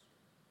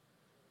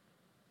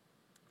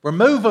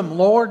 Remove them,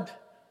 Lord.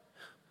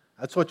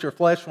 That's what your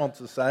flesh wants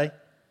to say.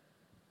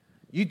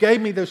 You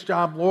gave me this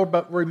job, Lord,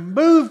 but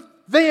remove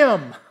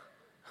them.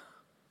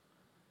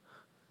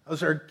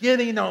 Those are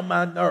getting on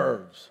my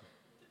nerves.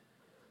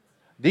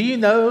 Do you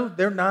know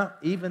they're not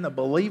even a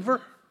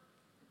believer?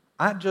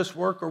 I just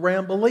work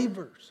around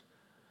believers.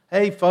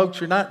 Hey, folks,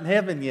 you're not in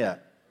heaven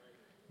yet.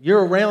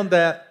 You're around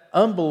that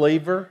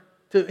unbeliever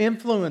to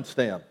influence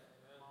them.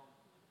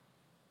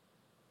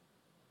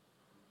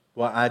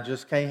 Well, I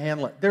just can't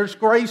handle it. There's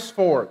grace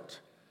for it.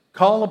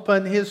 Call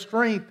upon His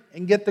strength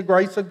and get the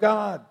grace of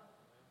God.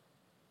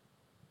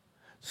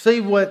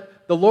 See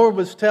what the Lord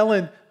was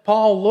telling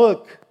Paul,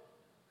 look,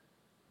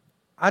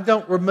 I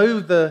don't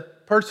remove the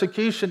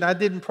persecution. I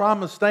didn't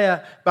promise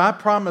that, but I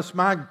promised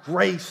my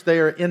grace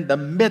there in the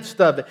midst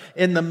of it,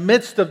 in the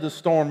midst of the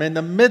storm, in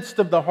the midst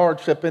of the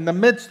hardship, in the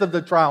midst of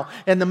the trial,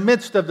 in the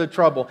midst of the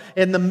trouble,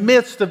 in the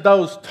midst of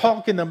those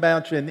talking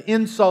about you and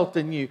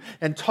insulting you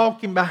and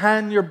talking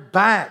behind your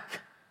back.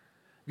 Have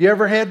you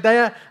ever had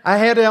that? I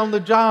had it on the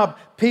job,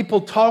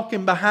 people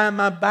talking behind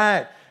my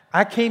back.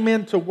 I came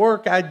into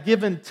work, I'd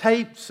given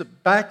tapes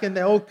back in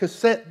the old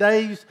cassette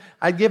days.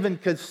 I'd given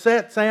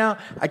cassettes out.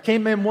 I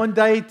came in one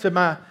day to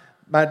my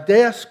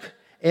desk,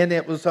 and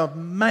it was a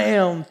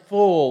mound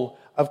full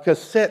of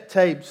cassette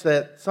tapes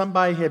that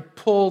somebody had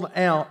pulled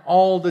out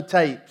all the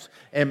tapes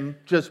and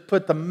just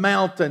put the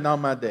mountain on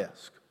my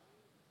desk.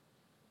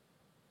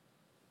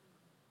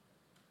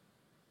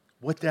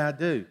 What did I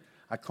do?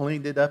 I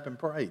cleaned it up and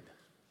prayed.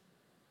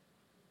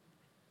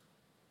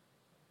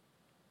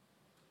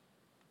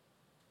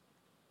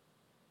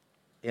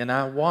 And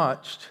I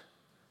watched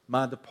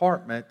my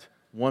department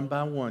one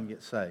by one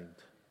get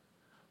saved.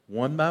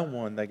 One by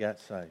one they got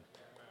saved.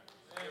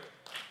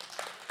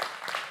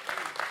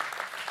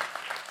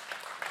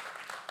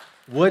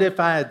 What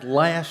if I had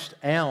lashed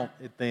out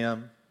at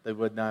them, they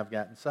would not have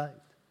gotten saved?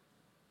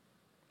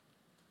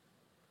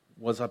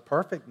 Was I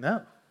perfect?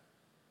 No.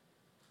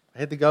 I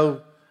had to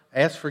go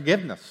ask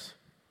forgiveness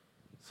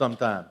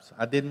sometimes.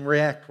 I didn't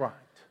react right.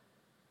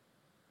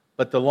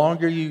 But the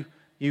longer you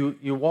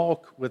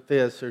walk with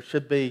this, there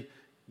should be,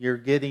 you're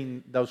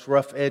getting those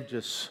rough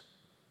edges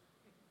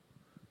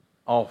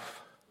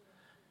off.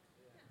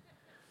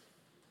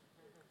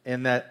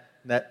 And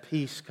that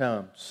peace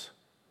comes.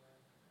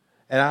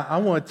 And I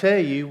want to tell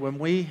you,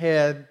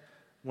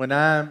 when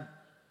I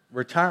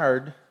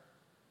retired,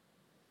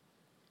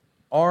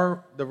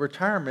 the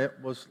retirement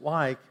was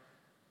like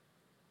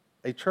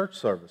a church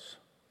service.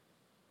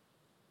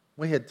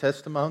 We had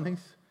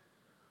testimonies.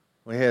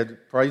 We had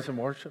praise and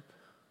worship.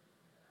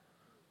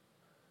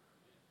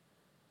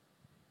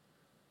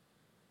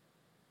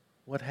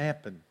 What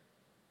happened?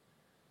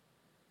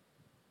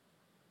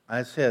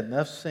 I just had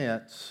enough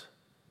sense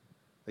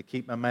to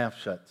keep my mouth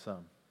shut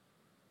some.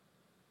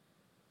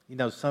 You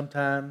know,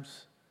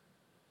 sometimes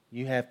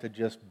you have to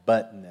just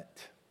button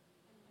it.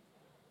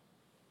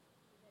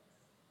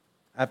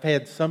 I've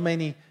had so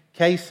many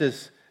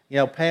cases,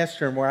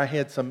 pastoring, where I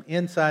had some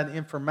inside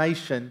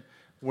information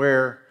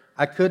where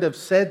I could have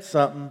said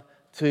something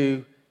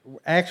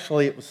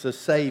actually it was to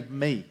save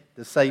me,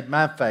 to save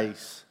my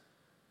face,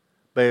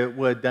 but it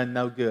would have done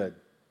no good.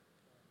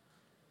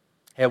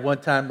 At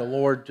one time, the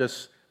Lord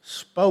just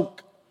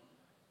spoke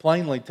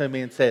plainly to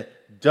me and said,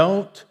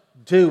 don't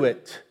do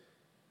it.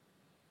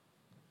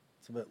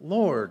 I said, but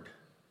Lord,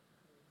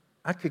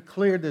 I could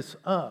clear this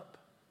up.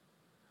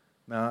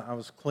 Now, I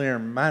was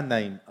clearing my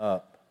name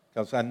up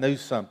because I knew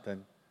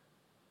something.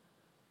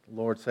 The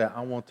Lord said,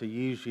 I want to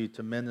use you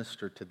to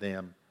minister to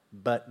them.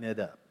 Button it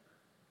up.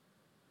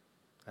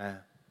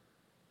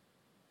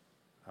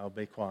 I'll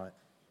be quiet.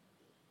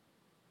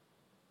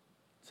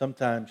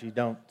 Sometimes you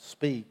don't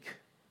speak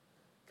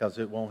because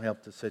it won't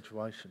help the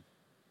situation.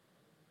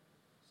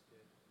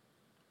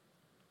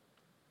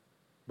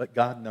 But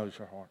God knows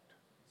your heart.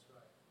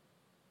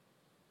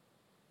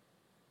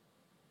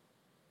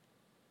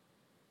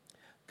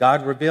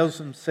 God reveals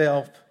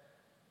Himself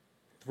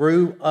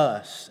through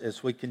us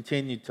as we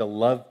continue to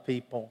love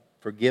people,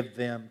 forgive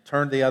them,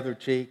 turn the other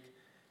cheek,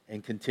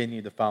 and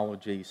continue to follow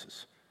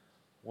Jesus.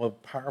 What a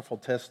powerful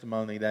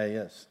testimony that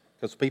is.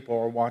 Because people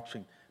are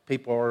watching,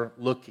 people are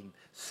looking,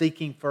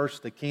 seeking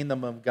first the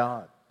kingdom of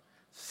God.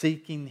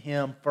 Seeking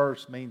Him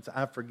first means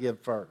I forgive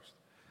first.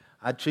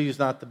 I choose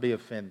not to be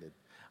offended.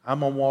 I'm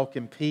going to walk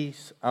in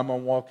peace. I'm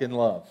going to walk in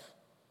love.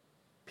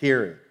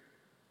 Period.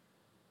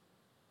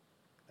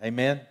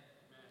 Amen?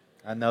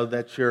 I know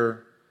that's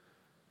your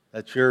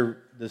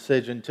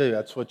decision too.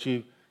 That's what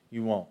you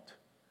want.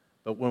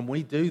 But when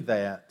we do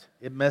that,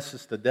 it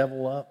messes the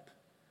devil up.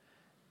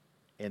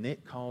 And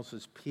it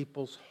causes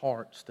people's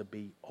hearts to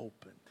be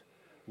opened.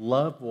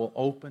 Love will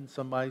open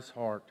somebody's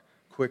heart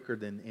quicker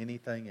than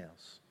anything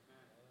else.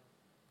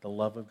 The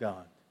love of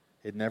God.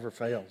 It never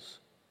fails.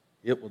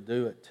 It will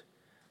do it.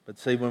 But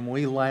see, when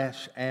we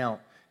lash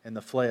out in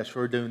the flesh,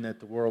 we're doing it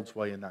the world's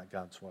way and not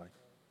God's way.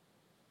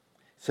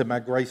 He said, my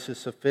grace is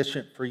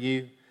sufficient for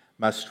you.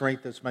 My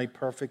strength is made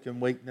perfect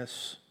in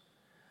weakness.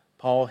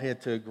 Paul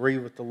had to agree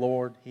with the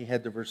Lord. He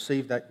had to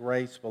receive that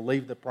grace,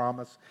 believe the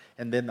promise,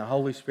 and then the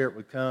Holy Spirit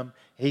would come.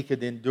 He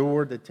could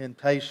endure the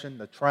temptation,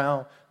 the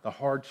trial, the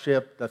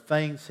hardship, the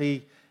things.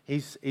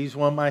 He's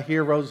one of my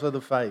heroes of the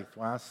faith.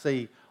 When I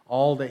see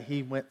all that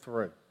he went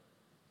through,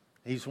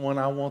 he's one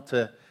I want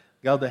to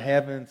go to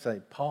heaven and say,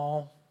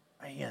 Paul,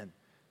 man,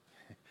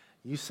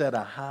 you set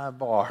a high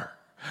bar.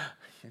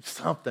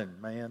 Something,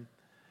 man.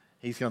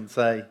 He's going to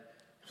say,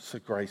 it's the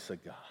grace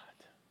of God.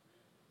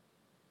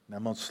 And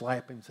I'm going to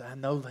slap him and say, I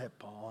know that,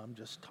 Paul. I'm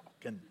just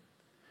talking.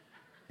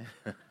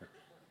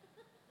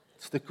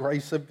 It's the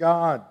grace of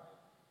God.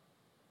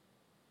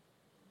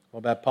 What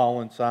about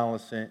Paul and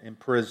Silas in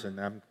prison?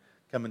 I'm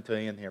coming to the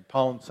end here.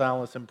 Paul and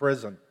Silas in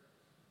prison.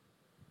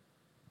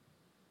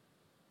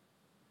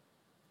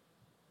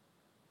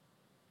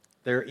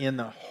 They're in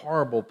a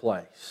horrible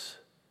place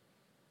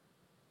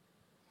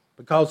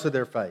because of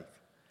their faith.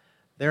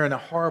 They're in a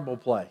horrible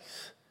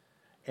place.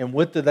 And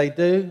what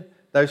do?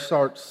 They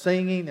start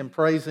singing and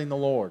praising the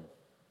Lord.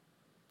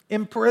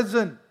 In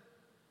prison.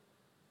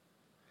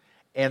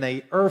 And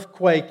an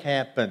earthquake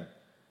happened.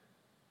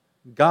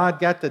 God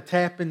got to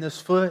tapping this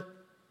foot.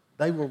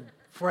 They were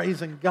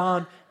praising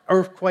God.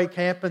 Earthquake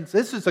happens.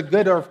 This is a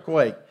good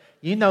earthquake.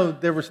 You know,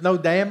 there was no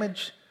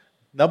damage.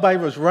 Nobody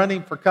was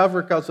running for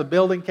cover because the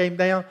building came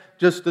down.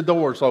 Just the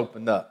doors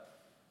opened up.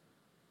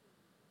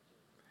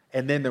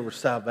 And then there was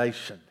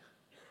salvation.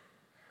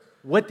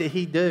 What did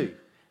he do?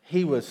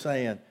 He was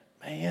saying,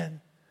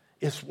 man,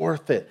 it's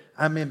worth it.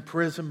 I'm in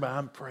prison, but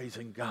I'm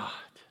praising God.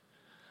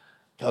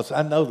 Because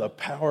I know the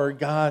power of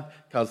God,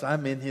 because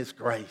I'm in His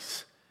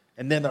grace.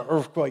 And then the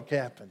earthquake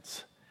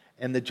happens.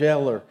 And the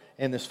jailer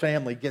and his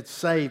family get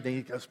saved. And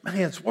he goes, man,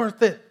 it's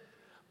worth it.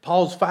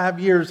 Paul's 5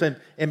 years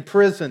in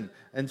prison.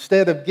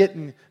 Instead of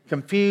getting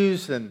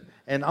confused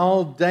and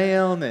all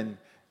down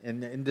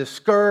and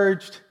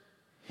discouraged,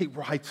 he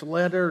writes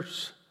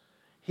letters.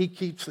 He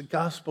keeps the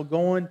gospel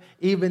going,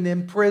 even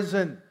in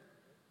prison.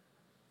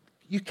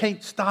 You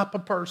can't stop a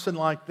person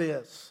like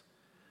this.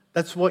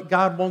 That's what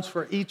God wants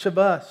for each of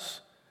us,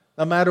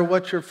 no matter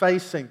what you're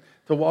facing,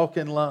 to walk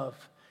in love.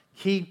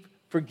 Keep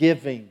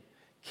forgiving.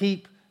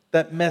 Keep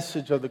that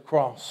message of the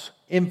cross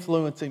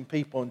influencing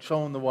people and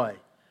showing the way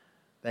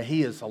that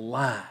He is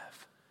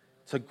alive.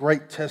 It's a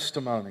great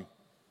testimony.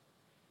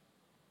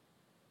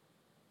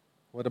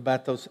 What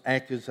about those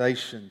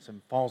accusations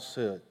and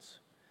falsehoods?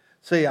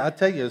 See, I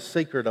tell you a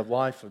secret of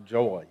life of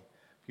joy,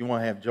 if you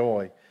want to have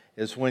joy,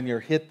 is when you're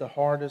hit the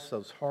hardest,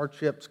 those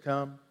hardships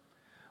come,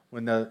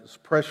 when those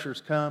pressures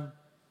come,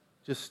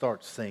 just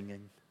start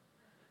singing.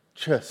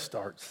 Just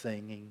start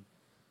singing.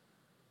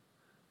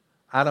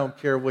 I don't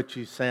care what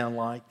you sound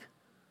like.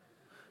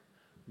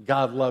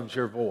 God loves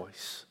your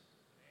voice.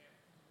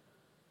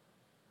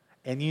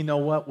 And you know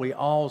what? We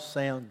all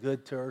sound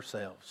good to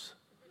ourselves.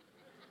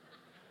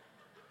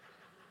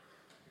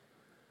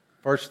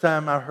 First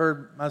time I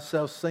heard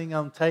myself sing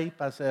on tape,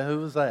 I said,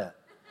 who was that?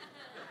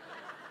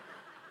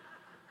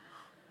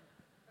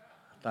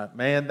 I thought,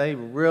 man, they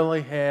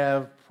really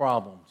have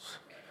problems.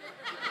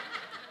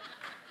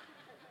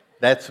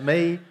 That's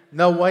me?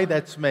 No way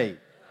that's me.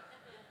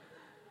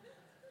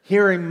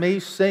 Hearing me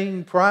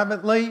sing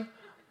privately,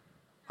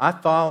 I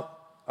thought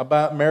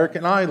about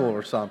American Idol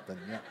or something.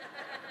 Yeah.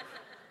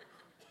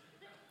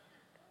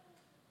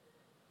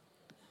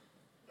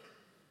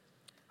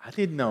 I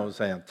didn't know I was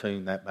out of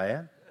tune that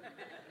bad.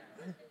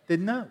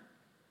 Didn't know.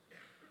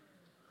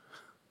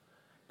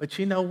 But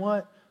you know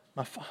what?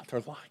 My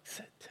Father likes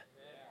it.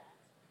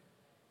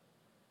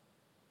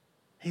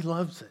 He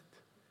loves it.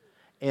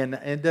 And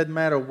it doesn't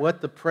matter what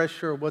the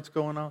pressure or what's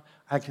going on,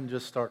 I can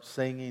just start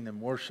singing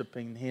and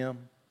worshiping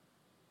Him.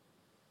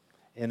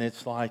 And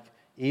it's like,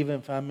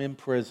 even if I'm in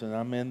prison,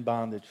 I'm in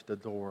bondage, the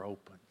door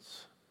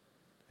opens.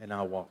 And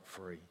I walk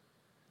free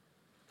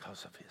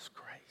because of His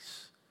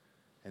grace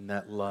and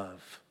that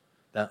love,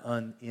 that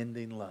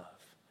unending love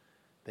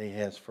that He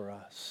has for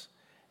us.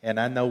 And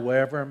I know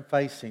wherever I'm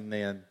facing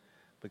then,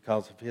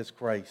 because of His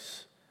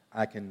grace,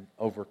 I can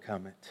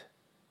overcome it.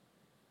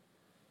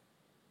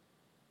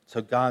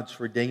 So God's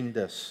redeemed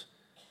us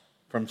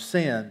from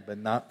sin, but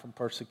not from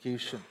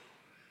persecution.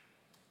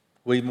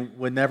 We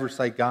would never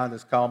say, God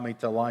has called me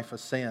to a life of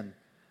sin.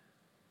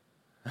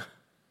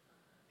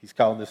 He's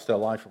called us to a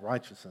life of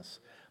righteousness.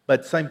 But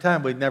at the same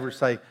time, we'd never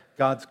say,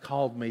 God's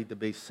called me to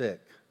be sick.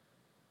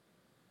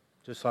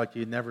 Just like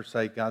you'd never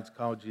say, God's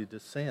called you to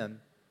sin.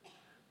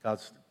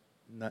 God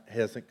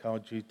hasn't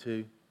called you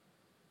to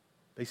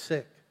be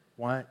sick.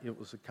 Why? It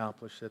was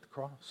accomplished at the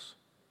cross.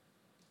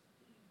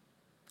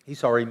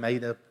 He's already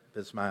made up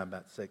His mind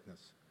about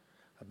sickness,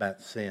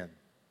 about sin.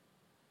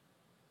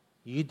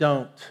 You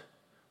don't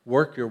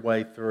work your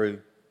way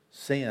through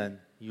sin,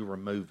 you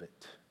remove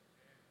it.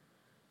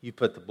 You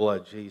put the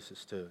blood of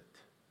Jesus to it.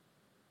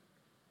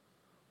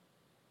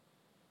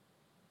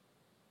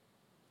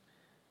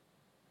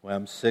 Well,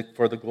 I'm sick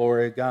for the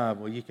glory of God.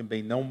 Well, you can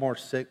be no more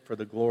sick for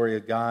the glory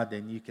of God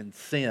than you can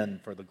sin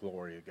for the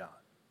glory of God.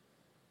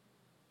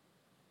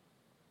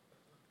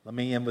 Let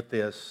me end with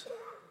this.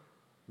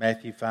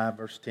 Matthew 5,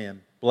 verse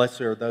 10.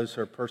 Blessed are those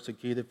who are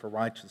persecuted for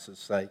righteousness'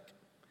 sake,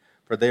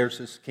 for theirs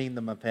is the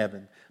kingdom of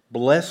heaven.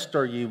 Blessed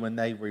are you when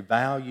they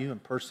revile you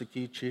and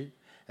persecute you,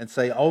 and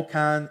say all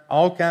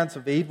kinds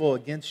of evil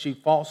against you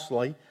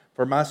falsely,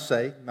 for my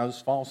sake,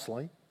 notice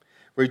falsely.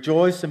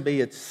 Rejoice and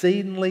be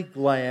exceedingly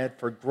glad,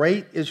 for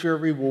great is your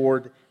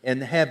reward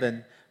in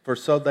heaven, for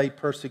so they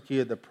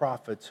persecuted the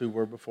prophets who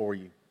were before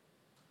you.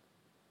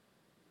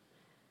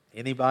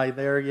 Anybody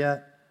there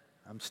yet?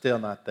 I'm still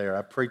not there.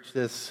 I preached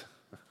this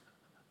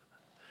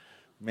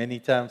many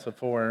times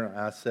before.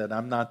 I said,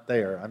 I'm not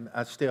there.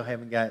 I still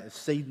haven't got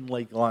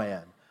exceedingly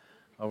glad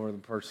over the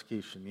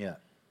persecution yet.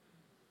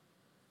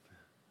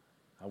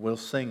 I will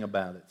sing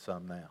about it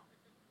some now.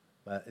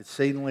 But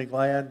exceedingly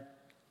glad,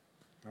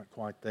 not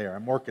quite there.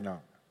 I'm working on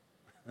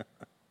it.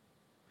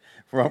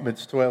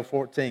 Romans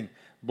 12:14.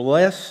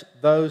 Bless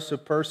those who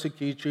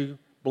persecute you.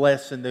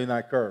 Bless and do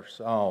not curse.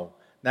 Oh,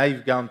 now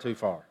you've gone too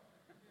far.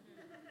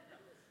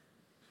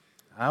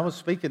 I was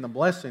speaking the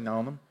blessing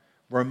on them.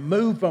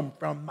 Remove them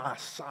from my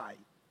sight.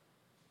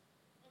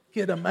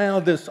 Get them out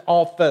of this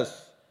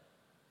office.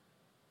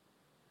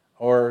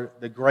 Or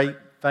the great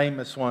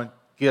famous one,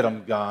 get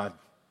them, God.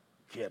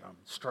 Get them.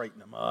 Straighten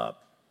them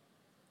up.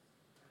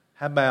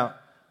 How about,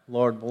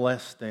 Lord,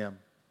 bless them.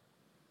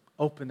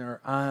 Open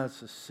their eyes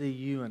to see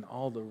you and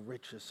all the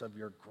riches of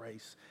your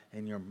grace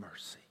and your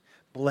mercy.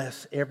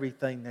 Bless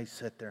everything they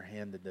set their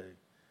hand to do.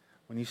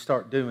 When you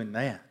start doing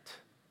that,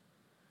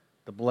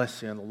 the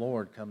blessing of the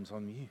Lord comes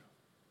on you.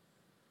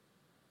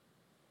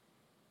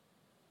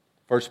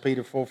 1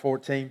 Peter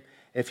 4:14,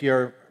 if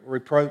you're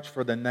reproached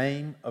for the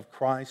name of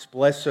Christ,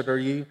 blessed are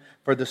you,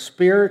 for the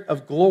Spirit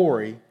of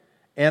glory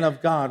and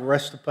of God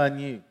rest upon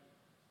you.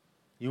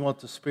 You want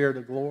the Spirit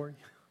of glory?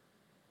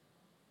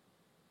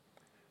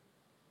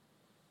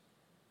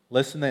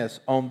 Listen to this.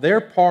 On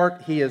their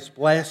part, he is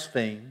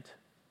blasphemed.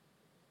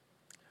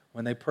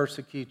 When they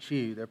persecute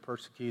you, they're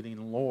persecuting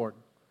the Lord.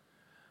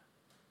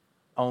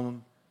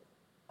 On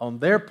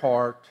their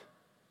part,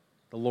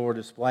 the Lord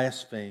is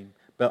blasphemed,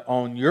 but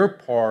on your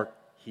part,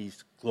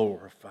 He's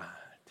glorified.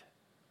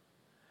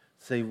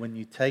 See, when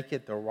you take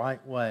it the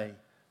right way,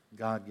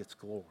 God gets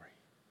glory.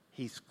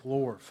 He's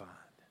glorified.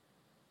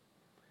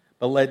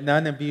 But let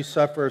none of you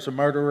suffer as a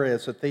murderer,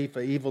 as a thief,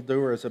 an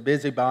evildoer, as a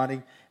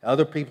busybody,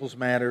 other people's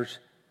matters.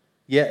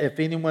 Yet if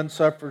anyone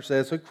suffers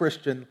as a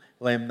Christian,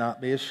 let him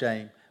not be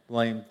ashamed.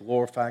 Let him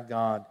glorify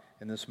God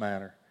in this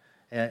matter.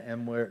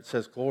 And where it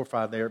says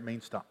glorify there, it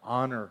means to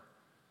honor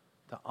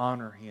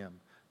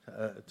Him,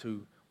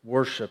 to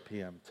worship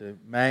Him, to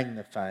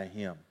magnify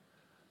Him.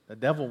 The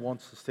devil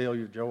wants to steal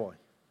your joy.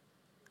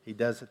 He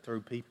does it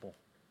through people.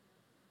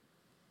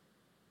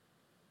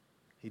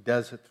 He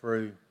does it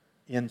through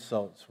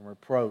insults and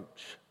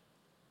reproach.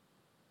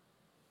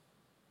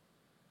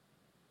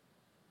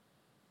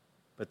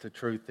 But the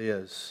truth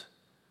is,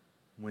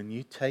 when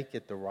you take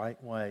it the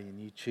right way and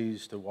you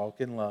choose to walk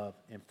in love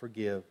and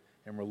forgive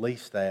and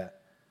release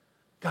that,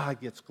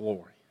 God gets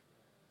glory.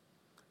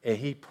 And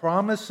He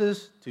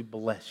promises to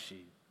bless you.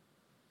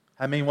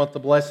 How many want the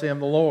blessing of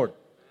the Lord?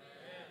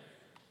 Amen.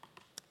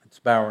 Let's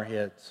bow our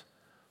heads.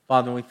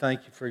 Father, we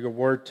thank you for your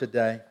word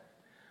today.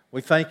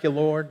 We thank you,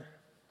 Lord,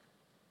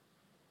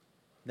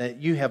 that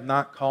you have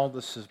not called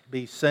us to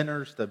be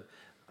sinners,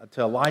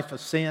 to a life of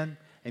sin,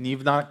 and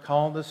you've not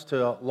called us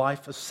to a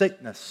life of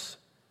sickness.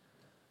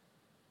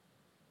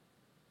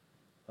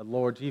 But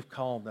Lord, you've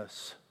called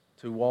us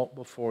to walk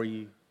before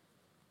you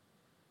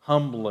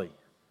humbly,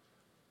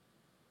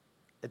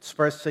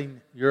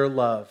 expressing your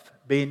love,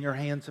 being your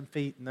hands and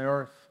feet in the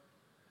earth,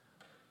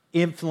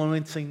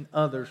 influencing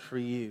others for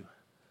you.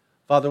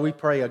 Father, we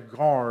pray a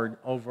guard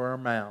over our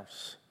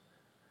mouths,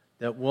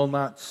 that we'll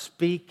not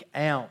speak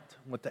out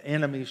what the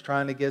enemy is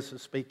trying to get us to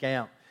speak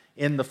out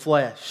in the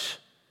flesh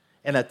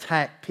and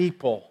attack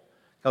people,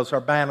 because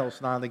our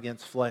battle's not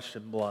against flesh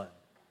and blood.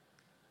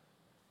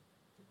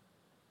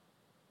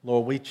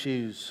 Lord, we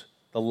choose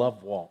the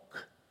love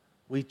walk.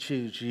 We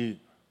choose you.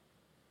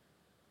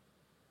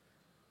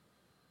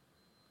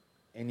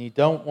 And you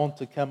don't want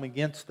to come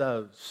against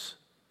those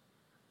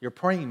you're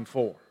praying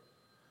for.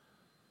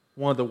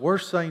 One of the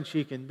worst things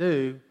you can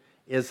do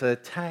is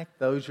attack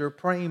those you're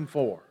praying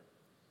for.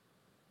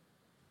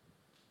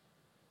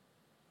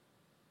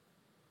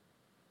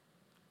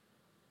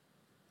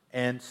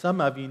 And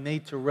some of you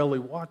need to really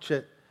watch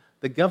it.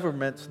 The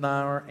government's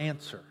not our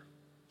answer.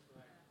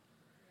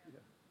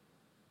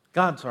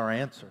 God's our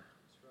answer.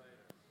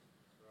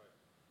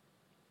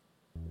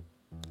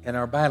 And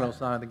our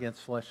battle's not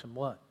against flesh and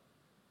blood.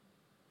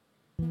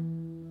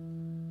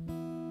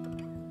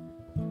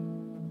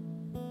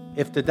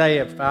 If today,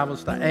 if I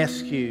was to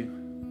ask you,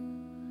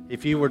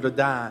 if you were to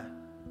die,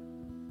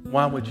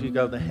 why would you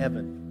go to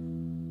heaven?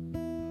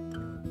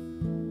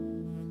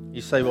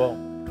 You say, well,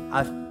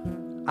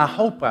 I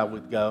hope I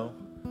would go.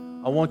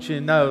 I want you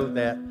to know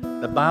that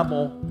the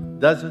Bible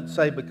doesn't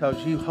say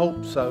because you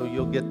hope so,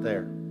 you'll get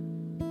there.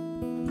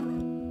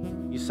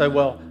 You say,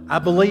 well, I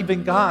believe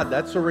in God.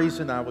 That's the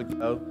reason I would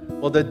go.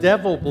 Well, the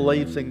devil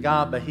believes in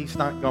God, but he's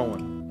not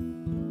going.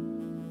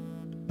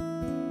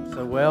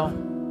 So, well,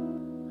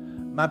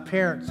 my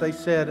parents, they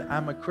said,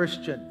 I'm a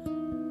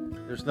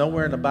Christian. There's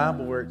nowhere in the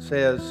Bible where it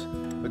says,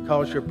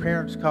 because your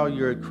parents call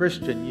you a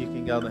Christian, you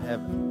can go to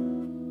heaven.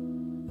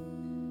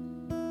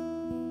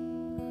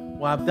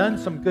 Well, I've done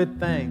some good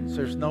things.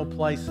 There's no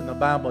place in the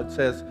Bible that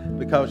says,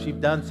 because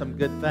you've done some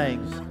good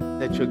things,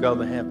 that you'll go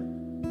to heaven.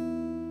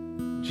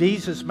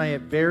 Jesus made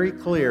it very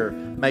clear,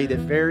 made it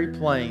very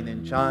plain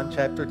in John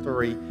chapter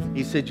 3.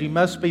 He said, you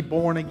must be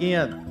born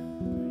again.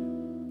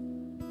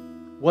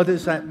 What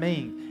does that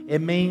mean? It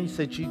means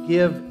that you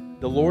give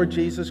the Lord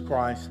Jesus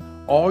Christ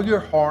all your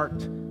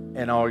heart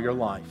and all your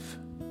life.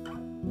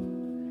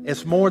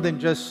 It's more than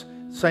just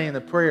saying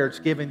a prayer, it's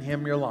giving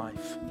Him your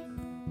life.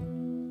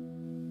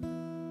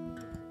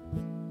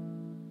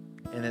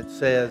 And it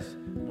says,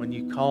 when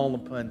you call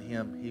upon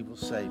Him, He will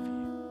save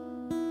you.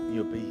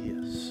 You'll be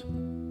His.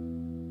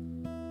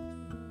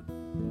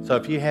 So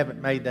if you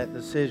haven't made that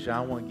decision,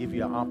 I want to give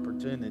you an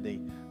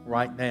opportunity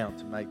right now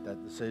to make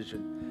that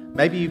decision.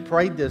 Maybe you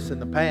prayed this in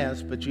the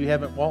past, but you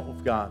haven't walked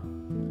with God.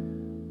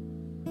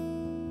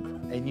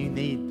 And you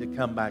need to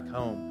come back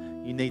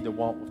home. You need to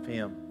walk with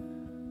Him.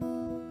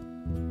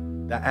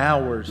 The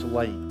hour's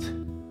late,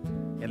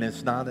 and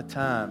it's not a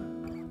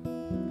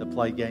time to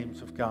play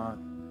games with God.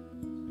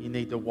 You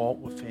need to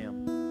walk with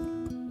Him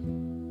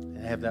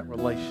and have that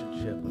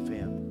relationship with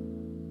Him.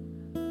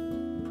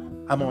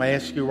 I'm going to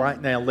ask you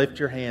right now, lift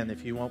your hand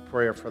if you want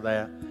prayer for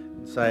that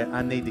and say,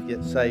 I need to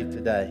get saved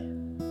today.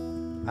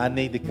 I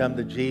need to come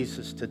to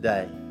Jesus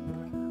today.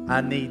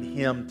 I need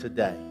Him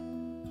today.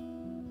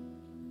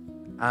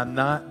 I'm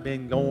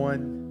going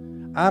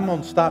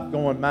to stop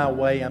going my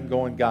way. I'm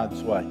going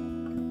God's way.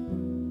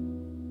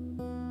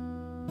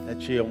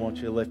 That's you. I want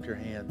you to lift your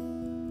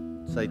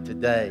hand. Say,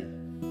 today,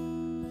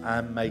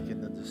 I'm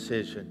making the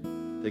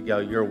decision to go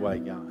your way,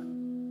 God.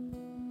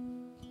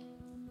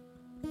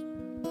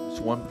 There's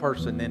one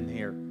person in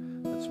here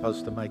that's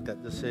supposed to make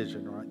that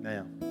decision right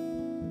now.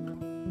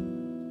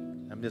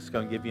 I'm just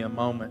going to give you a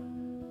moment.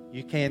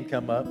 You can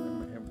come up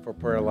for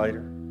prayer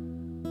later.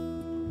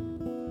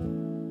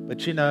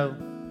 But you know,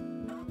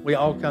 we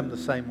all come the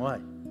same way.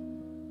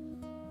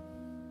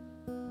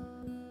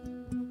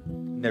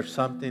 And there's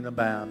something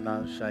about, I'm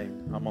not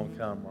ashamed, I'm going to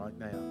come right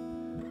now.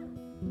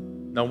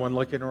 No one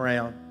looking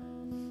around.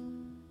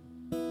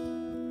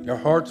 Your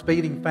heart's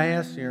beating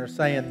fast, and you're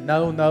saying,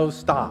 no,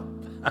 stop.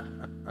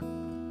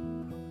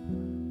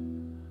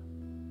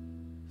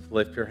 Just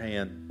lift your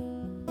hand.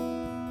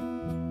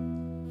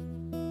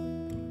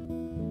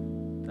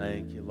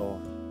 Thank you,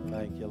 Lord.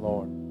 Thank you,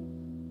 Lord.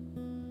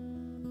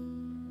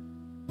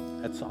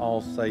 Let's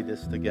all say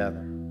this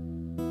together.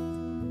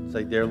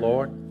 Say, dear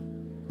Lord,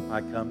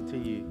 I come to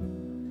you.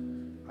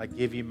 I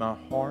give you my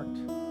heart,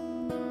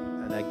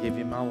 and I give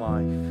you my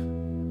life.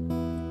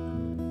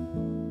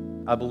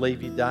 I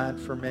believe you died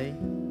for me.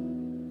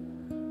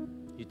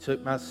 You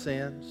took my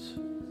sins,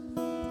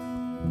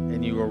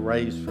 and you were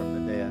raised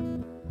from the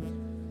dead.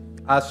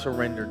 I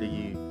surrender to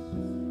you.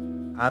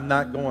 I'm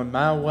not going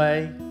my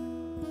way.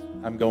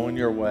 I'm going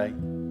your way.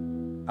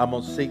 I'm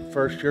going to seek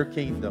first your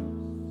kingdom.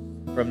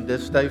 From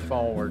this day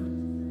forward,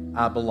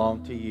 I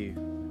belong to you.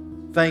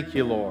 Thank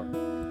you, Lord,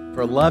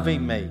 for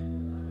loving me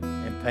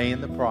and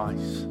paying the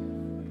price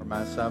for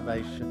my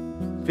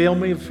salvation. Fill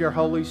me with your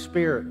Holy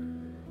Spirit.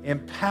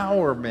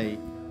 Empower me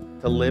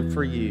to live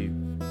for you.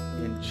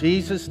 In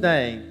Jesus'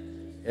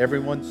 name,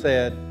 everyone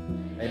said,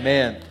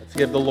 amen. Let's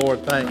give the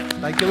Lord thanks.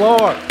 Thank you,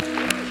 Lord.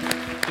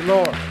 Thank you,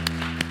 Lord.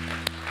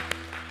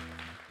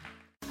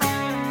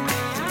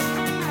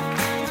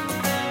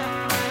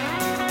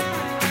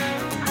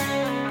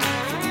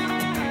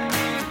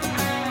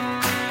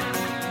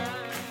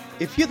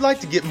 If you'd like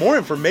to get more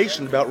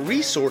information about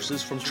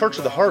resources from Church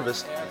of the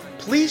Harvest,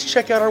 please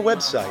check out our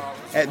website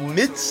at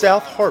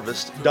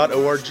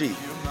midsouthharvest.org.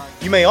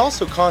 You may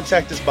also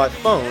contact us by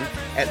phone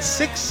at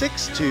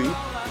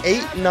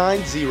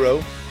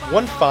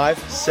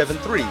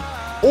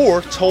 662-890-1573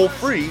 or toll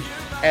free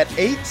at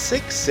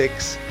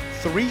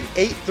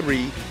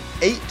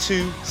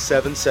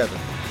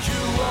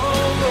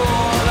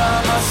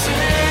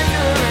 866-383-8277.